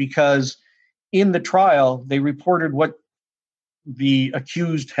after it because in the trial, they reported what the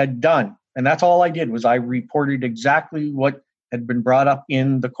accused had done. And that's all I did was I reported exactly what had been brought up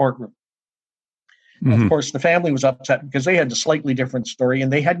in the courtroom. Of course, the family was upset because they had a slightly different story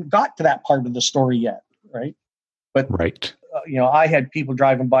and they hadn't got to that part of the story yet, right? But I had people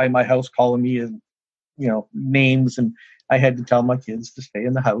driving by my house calling me, names, and I had to tell my kids to stay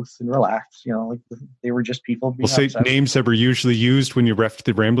in the house and relax. Like they were just people being say upset. Names that were usually used when you refed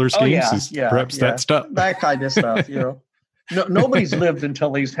the Ramblers games. Perhaps that stuff. That kind of stuff. No, nobody's lived until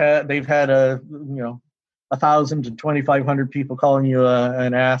they've had 1,000 to 2,500 people calling you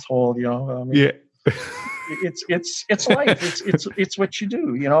an asshole. It's life. It's what you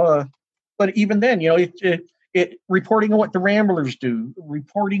do. But even then, it reporting on what the Ramblers do,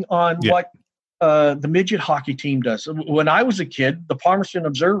 reporting on what the midget hockey team does. When I was a kid, the Palmerston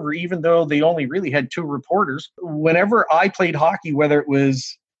Observer, even though they only really had 2 reporters, whenever I played hockey, whether it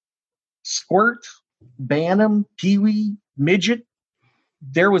was squirt, bantam, peewee, midget,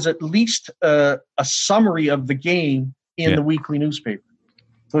 there was at least a summary of the game in the weekly newspaper.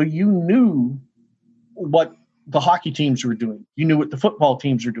 So you knew what the hockey teams were doing. You knew what the football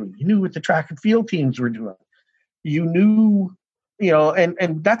teams were doing. You knew what the track and field teams were doing. You knew,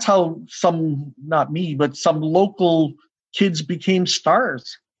 and that's how some, not me, but some local kids became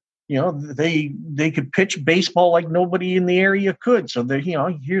stars. They could pitch baseball like nobody in the area could. So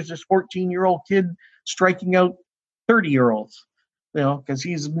here's this 14-year-old kid striking out 30-year-olds, because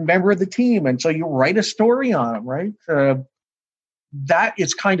he's a member of the team. And so you write a story on him, right? That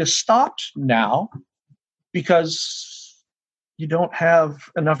is kind of stopped now because you don't have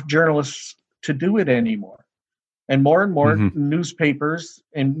enough journalists to do it anymore. And more newspapers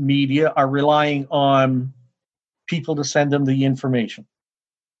and media are relying on people to send them the information.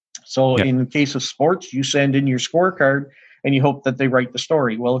 So in the case of sports, you send in your scorecard and you hope that they write the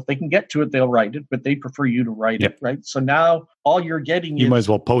story. Well, if they can get to it, they'll write it, but they prefer you to write it, right? So now all you're getting you might as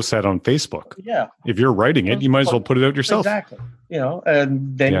well post that on Facebook. Yeah. If you're writing it, you might as well put it out yourself. Exactly.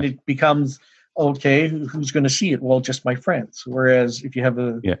 And then it becomes, okay, who's going to see it? Well, just my friends. Whereas if you have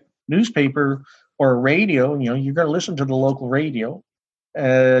a newspaper or a radio, you're going to listen to the local radio,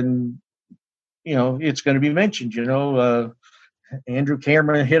 and it's going to be mentioned. Andrew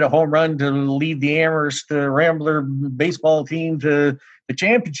Cameron hit a home run to lead the Amherst Rambler baseball team to the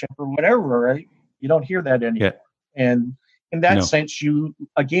championship or whatever, right? You don't hear that anymore. And in that sense, you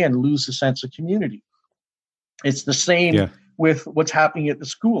again lose the sense of community. It's the same with what's happening at the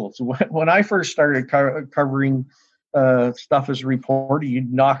schools. When I first started covering stuff as a reporter,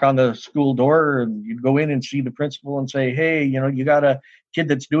 you'd knock on the school door and you'd go in and see the principal and say, hey, you got a kid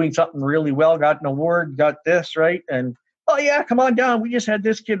that's doing something really well, got an award, got this, right? And, oh yeah, come on down. We just had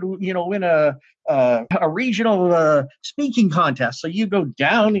this kid, win a regional speaking contest. So you go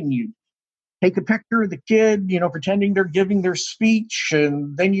down and you take a picture of the kid, pretending they're giving their speech,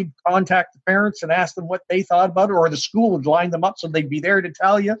 and then you'd contact the parents and ask them what they thought about it, or the school would line them up so they'd be there to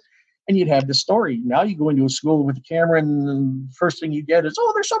tell you. And you'd have the story. Now you go into a school with a camera, and the first thing you get is,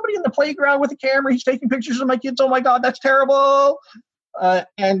 oh, there's somebody in the playground with a camera. He's taking pictures of my kids. Oh, my God, that's terrible.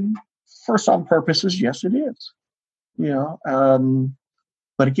 And for some purposes, yes, it is.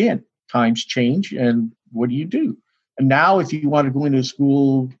 But again, times change, and what do you do? And now if you want to go into a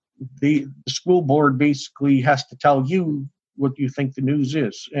school, the school board basically has to tell you what you think the news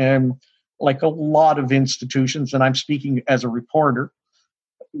is. And like a lot of institutions, and I'm speaking as a reporter,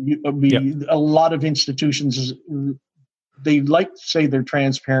 a lot of institutions, they like to say they're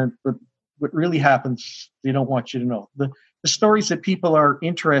transparent, but what really happens, they don't want you to know. The stories that people are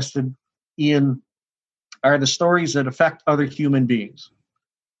interested in are the stories that affect other human beings.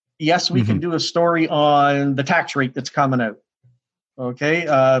 Yes, we can do a story on the tax rate that's coming out. Okay,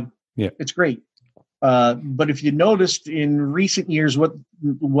 it's great. But if you noticed in recent years, what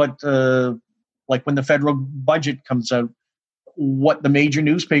like when the federal budget comes out, what the major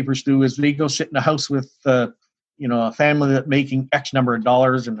newspapers do is they go sit in a house with a family that's making X number of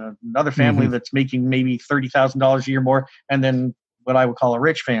dollars and another family that's making maybe $30,000 a year more, and then what I would call a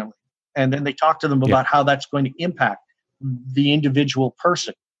rich family. And then they talk to them about how that's going to impact the individual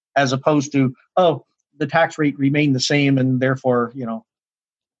person, as opposed to, oh, the tax rate remained the same, and therefore,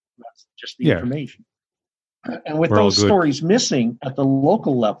 that's just the information. And with those stories missing at the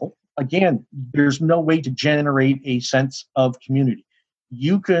local level, again, there's no way to generate a sense of community.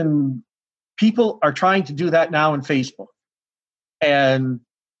 People are trying to do that now in Facebook. And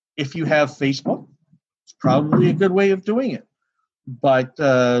if you have Facebook, it's probably a good way of doing it. But,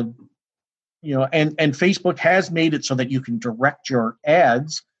 and Facebook has made it so that you can direct your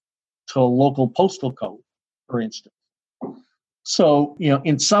ads to a local postal code, for instance. So,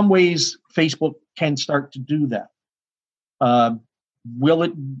 in some ways, Facebook can start to do that. Will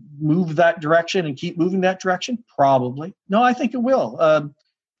it move that direction and keep moving that direction? Probably. No, I think it will.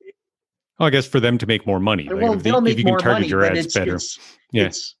 I guess for them to make more money. Well, they'll make more money, your ads better.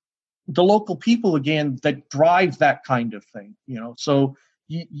 the local people again that drive that kind of thing. So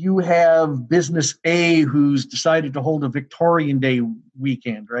you have business A who's decided to hold a Victorian Day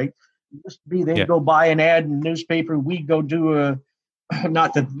weekend, right? It used to be they'd go buy an ad in the newspaper. We'd go do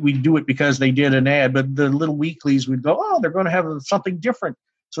not that we do it because they did an ad, but the little weeklies would go, oh, they're going to have something different.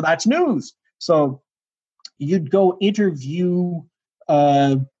 So that's news. So you'd go interview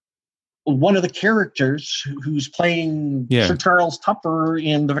one of the characters who's playing Sir Charles Tupper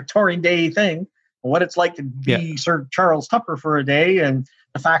in the Victorian Day thing, what it's like to be Sir Charles Tupper for a day, and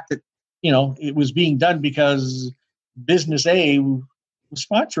the fact that, it was being done because business A was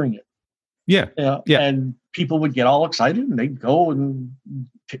sponsoring it. And people would get all excited and they'd go and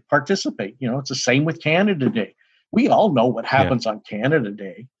participate. It's the same with Canada Day. We all know what happens on Canada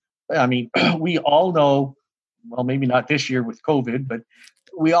Day. I mean, we all know, well, maybe not this year with COVID, but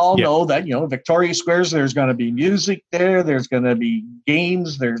we all know that, Victoria Squares, there's going to be music there. There's going to be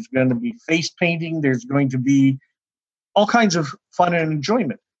games. There's going to be face painting. There's going to be all kinds of fun and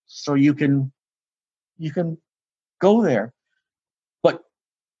enjoyment. So you can go there. But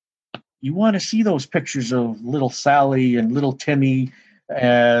you want to see those pictures of little Sally and little Timmy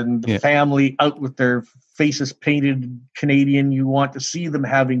and the family out with their faces painted Canadian. You want to see them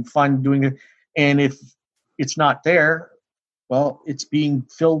having fun doing it. And if it's not there, well, it's being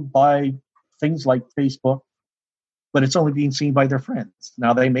filled by things like Facebook, but it's only being seen by their friends.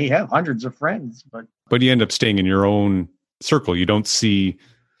 Now, they may have hundreds of friends, but you end up staying in your own circle. You don't see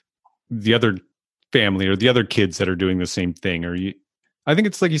the other family or the other kids that are doing the same thing. I think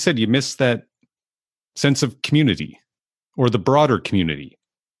it's like you said, you miss that sense of community or the broader community,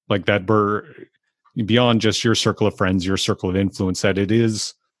 like that beyond just your circle of friends, your circle of influence, that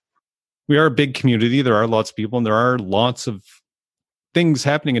we are a big community. There are lots of people and there are lots of things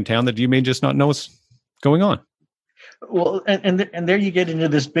happening in town that you may just not know is going on. Well, and there you get into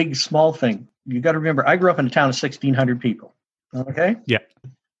this big, small thing. You got to remember, I grew up in a town of 1,600 people. Okay? Yeah.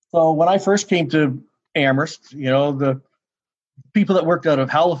 So when I first came to Amherst, the people that worked out of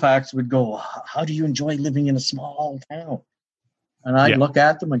Halifax would go, how do you enjoy living in a small town? And I'd look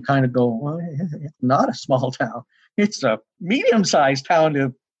at them and kind of go, well, it's not a small town. It's a medium-sized town,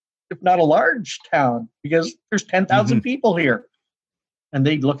 if not a large town, because there's 10,000 people here. And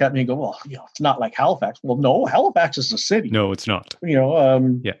they'd look at me and go, well, it's not like Halifax. Well, no, Halifax is a city. No, it's not.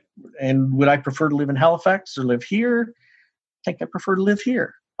 And would I prefer to live in Halifax or live here? I think I prefer to live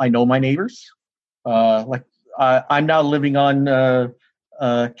here. I know my neighbors. I'm now living on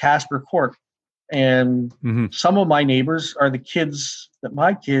Casper Court. And some of my neighbors are the kids that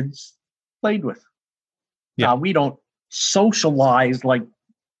my kids played with. Yeah. Now, we don't socialize like,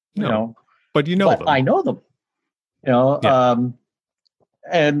 but them. I know them.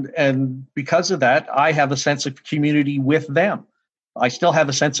 And because of that, I have a sense of community with them. I still have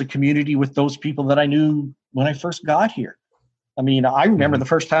a sense of community with those people that I knew when I first got here. I mean, I remember the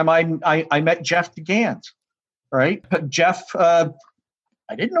first time I met Jeff DeGans, right? Jeff, I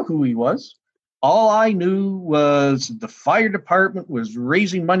didn't know who he was. All I knew was the fire department was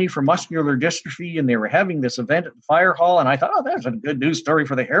raising money for muscular dystrophy, and they were having this event at the fire hall. And I thought, oh, that's a good news story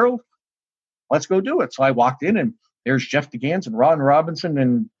for the Herald. Let's go do it. So I walked in, and there's Jeff DeGans and Ron Robinson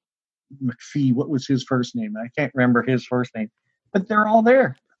and McPhee. What was his first name? I can't remember his first name, but they're all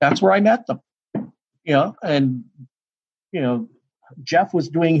there. That's where I met them. And Jeff was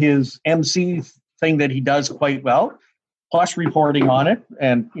doing his MC thing that he does quite well, plus reporting on it.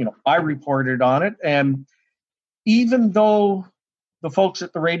 And, I reported on it. And even though the folks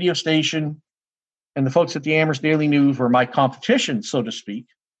at the radio station and the folks at the Amherst Daily News were my competition, so to speak,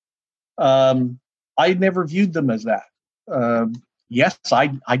 I never viewed them as that. Yes,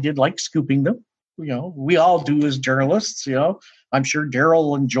 I did like scooping them. We all do as journalists. I'm sure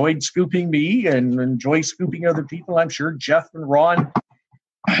Daryl enjoyed scooping me and enjoyed scooping other people. I'm sure Jeff and Ron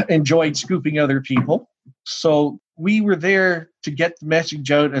enjoyed scooping other people. So we were there to get the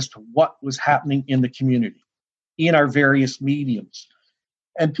message out as to what was happening in the community, in our various mediums.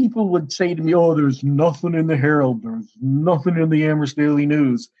 And people would say to me, oh, there's nothing in the Herald. There's nothing in the Amherst Daily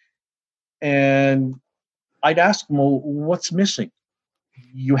News. And I'd ask them, well, what's missing?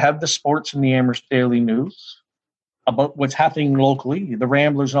 You have the sports in the Amherst Daily News about what's happening locally, the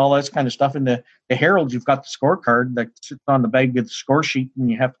Ramblers and all that kind of stuff. In the Herald, you've got the scorecard that sits on the bag of the score sheet, and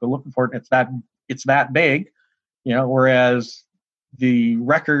you have to go looking for it. And it's that big, whereas the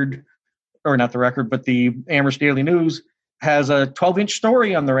Record, or not the Record, but the Amherst Daily News has a 12-inch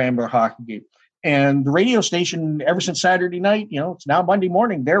story on the Rambler hockey game. And the radio station, ever since Saturday night, it's now Monday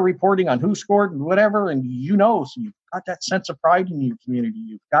morning, they're reporting on who scored and whatever, and so you've got that sense of pride in your community.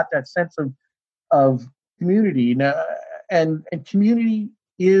 You've got that sense of community. And community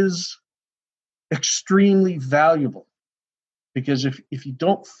is extremely valuable, because if you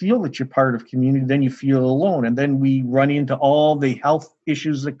don't feel that you're part of community, then you feel alone. And then we run into all the health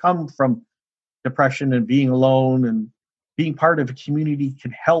issues that come from depression and being alone. And being part of a community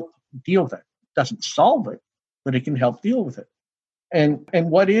can help deal with it. It doesn't solve it, but it can help deal with it. And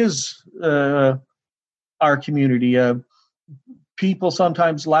what is our community? People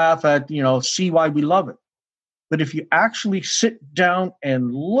sometimes laugh at, see why we love it. But if you actually sit down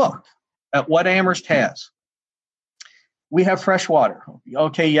and look at what Amherst has, we have fresh water.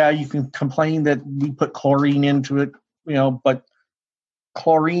 Okay, yeah, you can complain that we put chlorine into it, but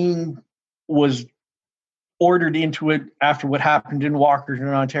chlorine was ordered into it after what happened in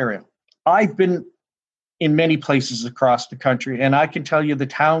Walkerton, Ontario. I've been in many places across the country, and I can tell you the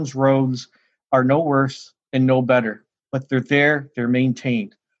town's roads are no worse and no better, but they're there, they're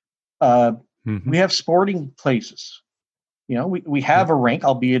maintained. We have sporting places. We have a rink,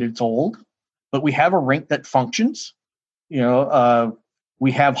 albeit it's old, but we have a rink that functions. We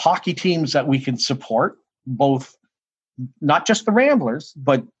have hockey teams that we can support, both, not just the Ramblers,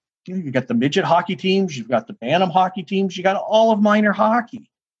 but you got the midget hockey teams, you've got the Bantam hockey teams, you got all of minor hockey.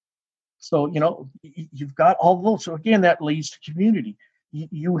 So, you've got all those. So again, that leads to community.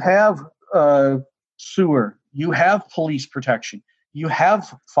 You have sewer, you have police protection, you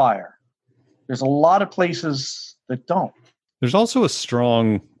have fire. There's a lot of places that don't. There's also a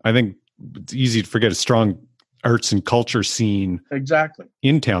strong, I think it's easy to forget, a strong arts and culture scene exactly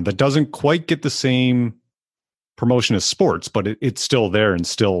in town that doesn't quite get the same promotion as sports, but it's still there and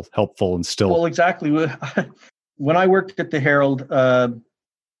still helpful and still. Well, exactly. When I worked at the Herald,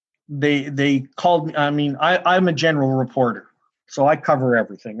 they called me. I mean, I'm a general reporter, so I cover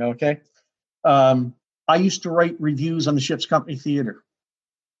everything. Okay. I used to write reviews on the Ship's Company Theater.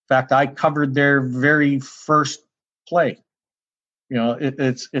 In fact, I covered their very first play.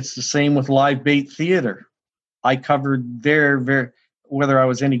 It's the same with Live Bait Theater. I covered whether I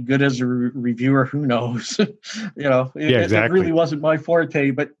was any good as a reviewer, who knows? Exactly. It really wasn't my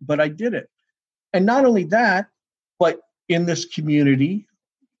forte, but I did it. And not only that, but in this community,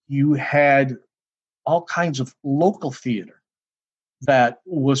 you had all kinds of local theater that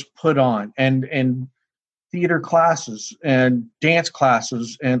was put on, and theater classes and dance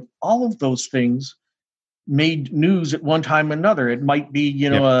classes, and all of those things made news at one time or another. It might be,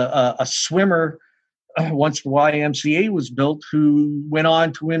 a swimmer once the YMCA was built who went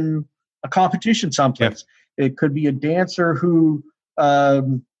on to win a competition someplace. Yep. It could be a dancer who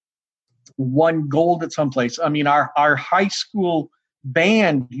won gold at someplace. I mean, our high school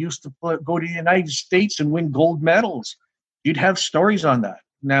band used to go to the United States and win gold medals. You'd have stories on that.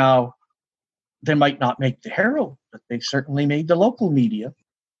 Now, they might not make the Herald, but they certainly made the local media.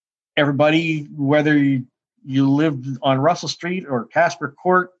 Everybody, whether you lived on Russell Street or Casper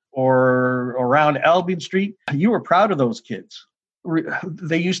Court or around Albion Street, you were proud of those kids.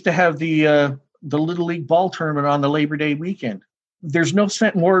 They used to have the Little League ball tournament on the Labor Day weekend. There's no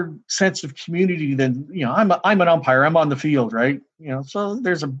more sense of community than, I'm an umpire, I'm on the field, right? So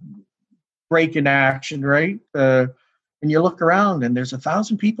there's a break in action, right? And you look around and there's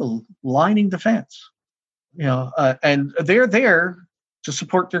 1,000 people lining the fence, and they're there to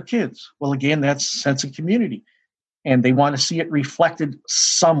support their kids. Well, again, that's sense of community. And they want to see it reflected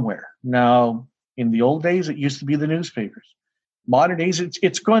somewhere. Now, in the old days, it used to be the newspapers. Modern days,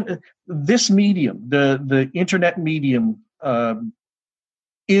 it's going to, this medium, the internet medium,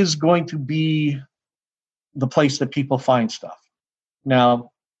 is going to be the place that people find stuff.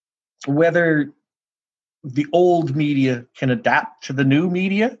 Now, whether the old media can adapt to the new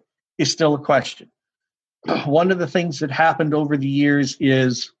media is still a question. One of the things that happened over the years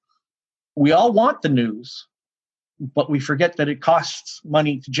is we all want the news, but we forget that it costs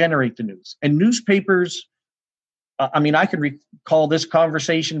money to generate the news. And newspapers, I can recall this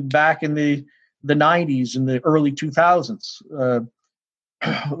conversation back in the 90s and the early 2000s.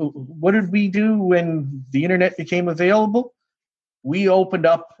 What did we do when the internet became available? We opened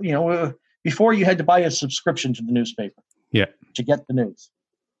up, before you had to buy a subscription to the newspaper to get the news.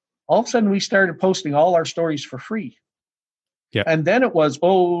 All of a sudden, we started posting all our stories for free. Yeah. And then it was,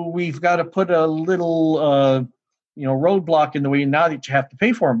 we've got to put a little roadblock in the way now that you have to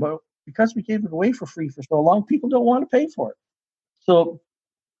pay for them. But because we gave it away for free for so long, people don't want to pay for it. So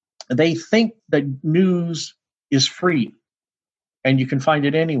they think that news is free and you can find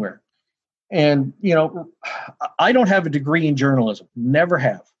it anywhere. And, I don't have a degree in journalism, never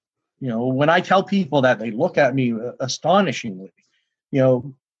have. When I tell people that, they look at me astonishingly,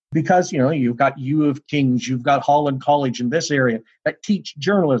 because, you've got U of Kings, you've got Holland College in this area that teach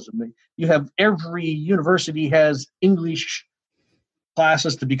journalism. You have every university has English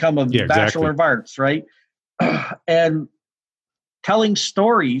classes to become a Yeah, Bachelor exactly. of Arts, right? And telling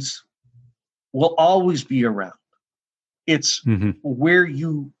stories will always be around. It's Hmm. where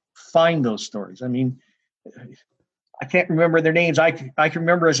you find those stories. I mean, I can't remember their names. I can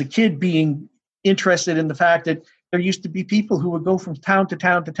remember as a kid being interested in the fact that there used to be people who would go from town to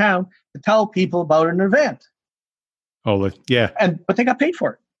town to town to tell people about an event, Oh, yeah, but they got paid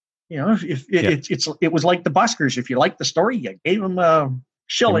for it. You know, if yeah. it was like the buskers. If you liked the story, you gave them a Give 'em a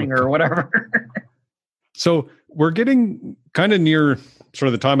shilling or whatever. So we're getting kind of near sort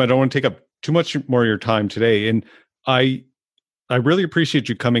of the time. I don't want to take up too much more of your time today, and I I really appreciate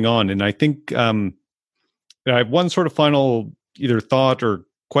you coming on. And I think I have one sort of final either thought or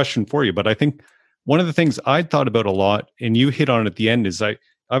question for you. But I think one of the things I thought about a lot, and you hit on at the end, is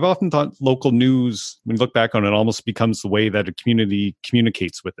I've often thought local news, when you look back on it, almost becomes the way that a community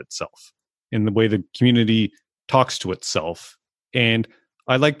communicates with itself, and the way the community talks to itself. And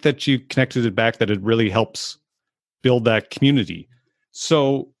I like that you connected it back, that it really helps build that community.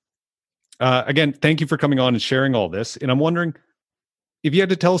 So, again, thank you for coming on and sharing all this. And I'm wondering if you had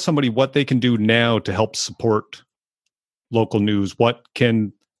to tell somebody what they can do now to help support local news, what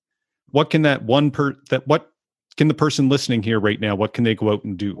can what can the person listening here right now, what can they go out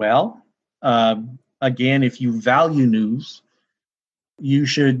and do? Well, again, if you value news, you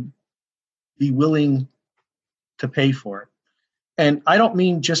should be willing to pay for it. And I don't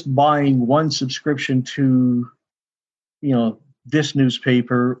mean just buying one subscription to, this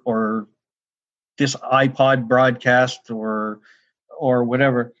newspaper or this iPod broadcast or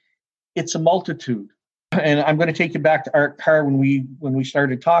whatever. It's a multitude. And I'm going to take you back to Art Carr when we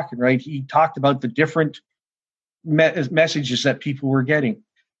started talking, right? He talked about the different messages that people were getting.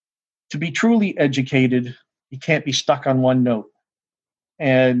 To be truly educated, you can't be stuck on one note.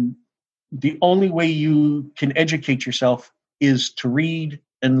 And the only way you can educate yourself is to read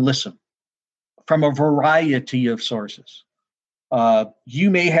and listen from a variety of sources.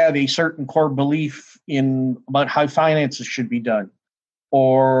 You may have a certain core belief about how finances should be done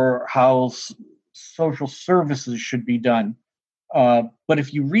or how social services should be done. But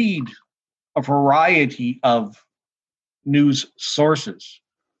if you read a variety of news sources,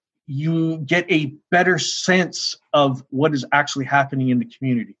 you get a better sense of what is actually happening in the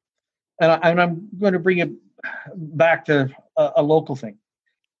community. And I'm going to bring it back to a local thing.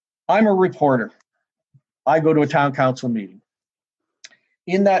 I'm a reporter. I go to a town council meeting.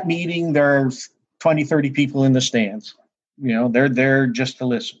 In that meeting, there's 20, 30 people in the stands. They're there just to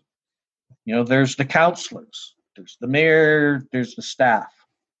listen. There's the counselors, there's the mayor, there's the staff.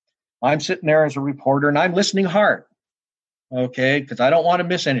 I'm sitting there as a reporter and I'm listening hard, okay, because I don't want to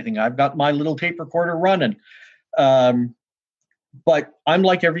miss anything. I've got my little tape recorder running. But I'm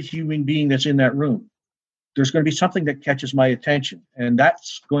like every human being that's in that room. There's going to be something that catches my attention, and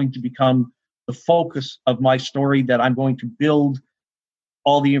that's going to become the focus of my story that I'm going to build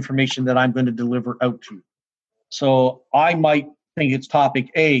all the information that I'm going to deliver out to you. So I might think it's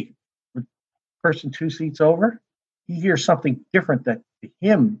topic A. The person 2 seats over, he hears something different that to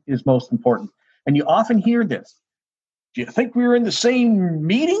him is most important. And you often hear this. Do you think we were in the same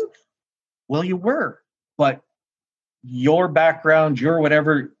meeting? Well, you were, but your background, your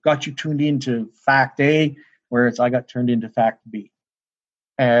whatever got you tuned into fact A, whereas I got turned into fact B.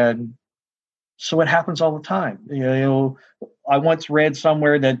 And so it happens all the time. I once read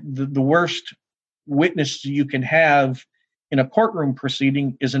somewhere that the worst witness you can have in a courtroom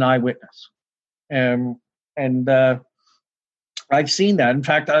proceeding is an eyewitness. And I've seen that. In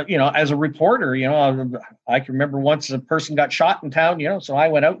fact, as a reporter, I can remember once a person got shot in town, so I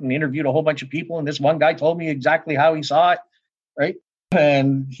went out and interviewed a whole bunch of people. And this one guy told me exactly how he saw it, right?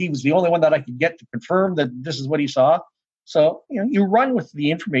 And he was the only one that I could get to confirm that this is what he saw. So, you run with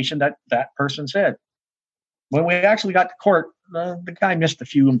the information that that person said. When we actually got to court, the guy missed a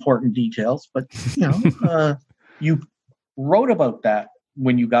few important details, but, you wrote about that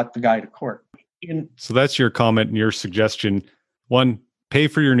when you got the guy to court. So that's your comment and your suggestion. One, pay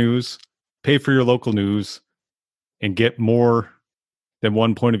for your news, pay for your local news, and get more than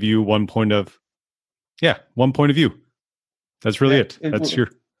one point of view, one point of view. That's really it. That's your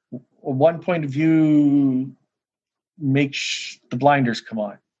one point of view makes the blinders come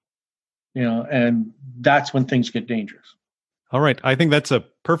on, and that's when things get dangerous. All right. I think that's a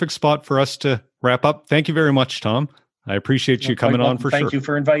perfect spot for us to wrap up. Thank you very much, Tom. I appreciate you coming on for sure. Thank you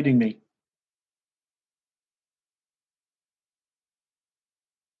for inviting me.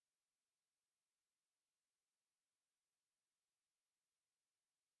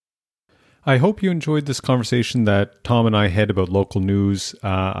 I hope you enjoyed this conversation that Tom and I had about local news.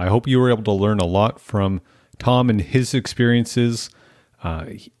 I hope you were able to learn a lot from Tom and his experiences.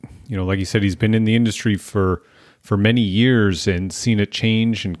 Like you said, he's been in the industry for many years and seen it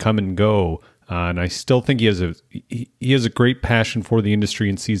change and come and go. And I still think he has a great passion for the industry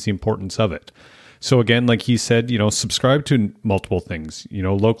and sees the importance of it. So again, like he said, subscribe to multiple things.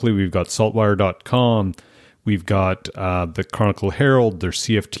 Locally, we've got saltwire.com. We've got the Chronicle Herald, there's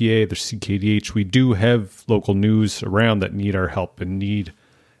CFTA, there's CKDH. We do have local news around that need our help and need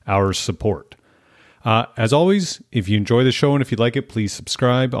our support. As always, if you enjoy the show and if you like it, please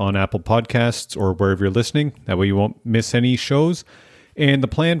subscribe on Apple Podcasts or wherever you're listening. That way you won't miss any shows. And the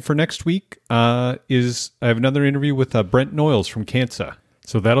plan for next week is I have another interview with Brent Noyles from CANSA.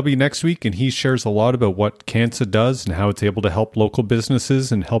 So that'll be next week, and he shares a lot about what CANSA does and how it's able to help local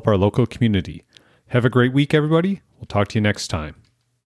businesses and help our local community. Have a great week, everybody. We'll talk to you next time.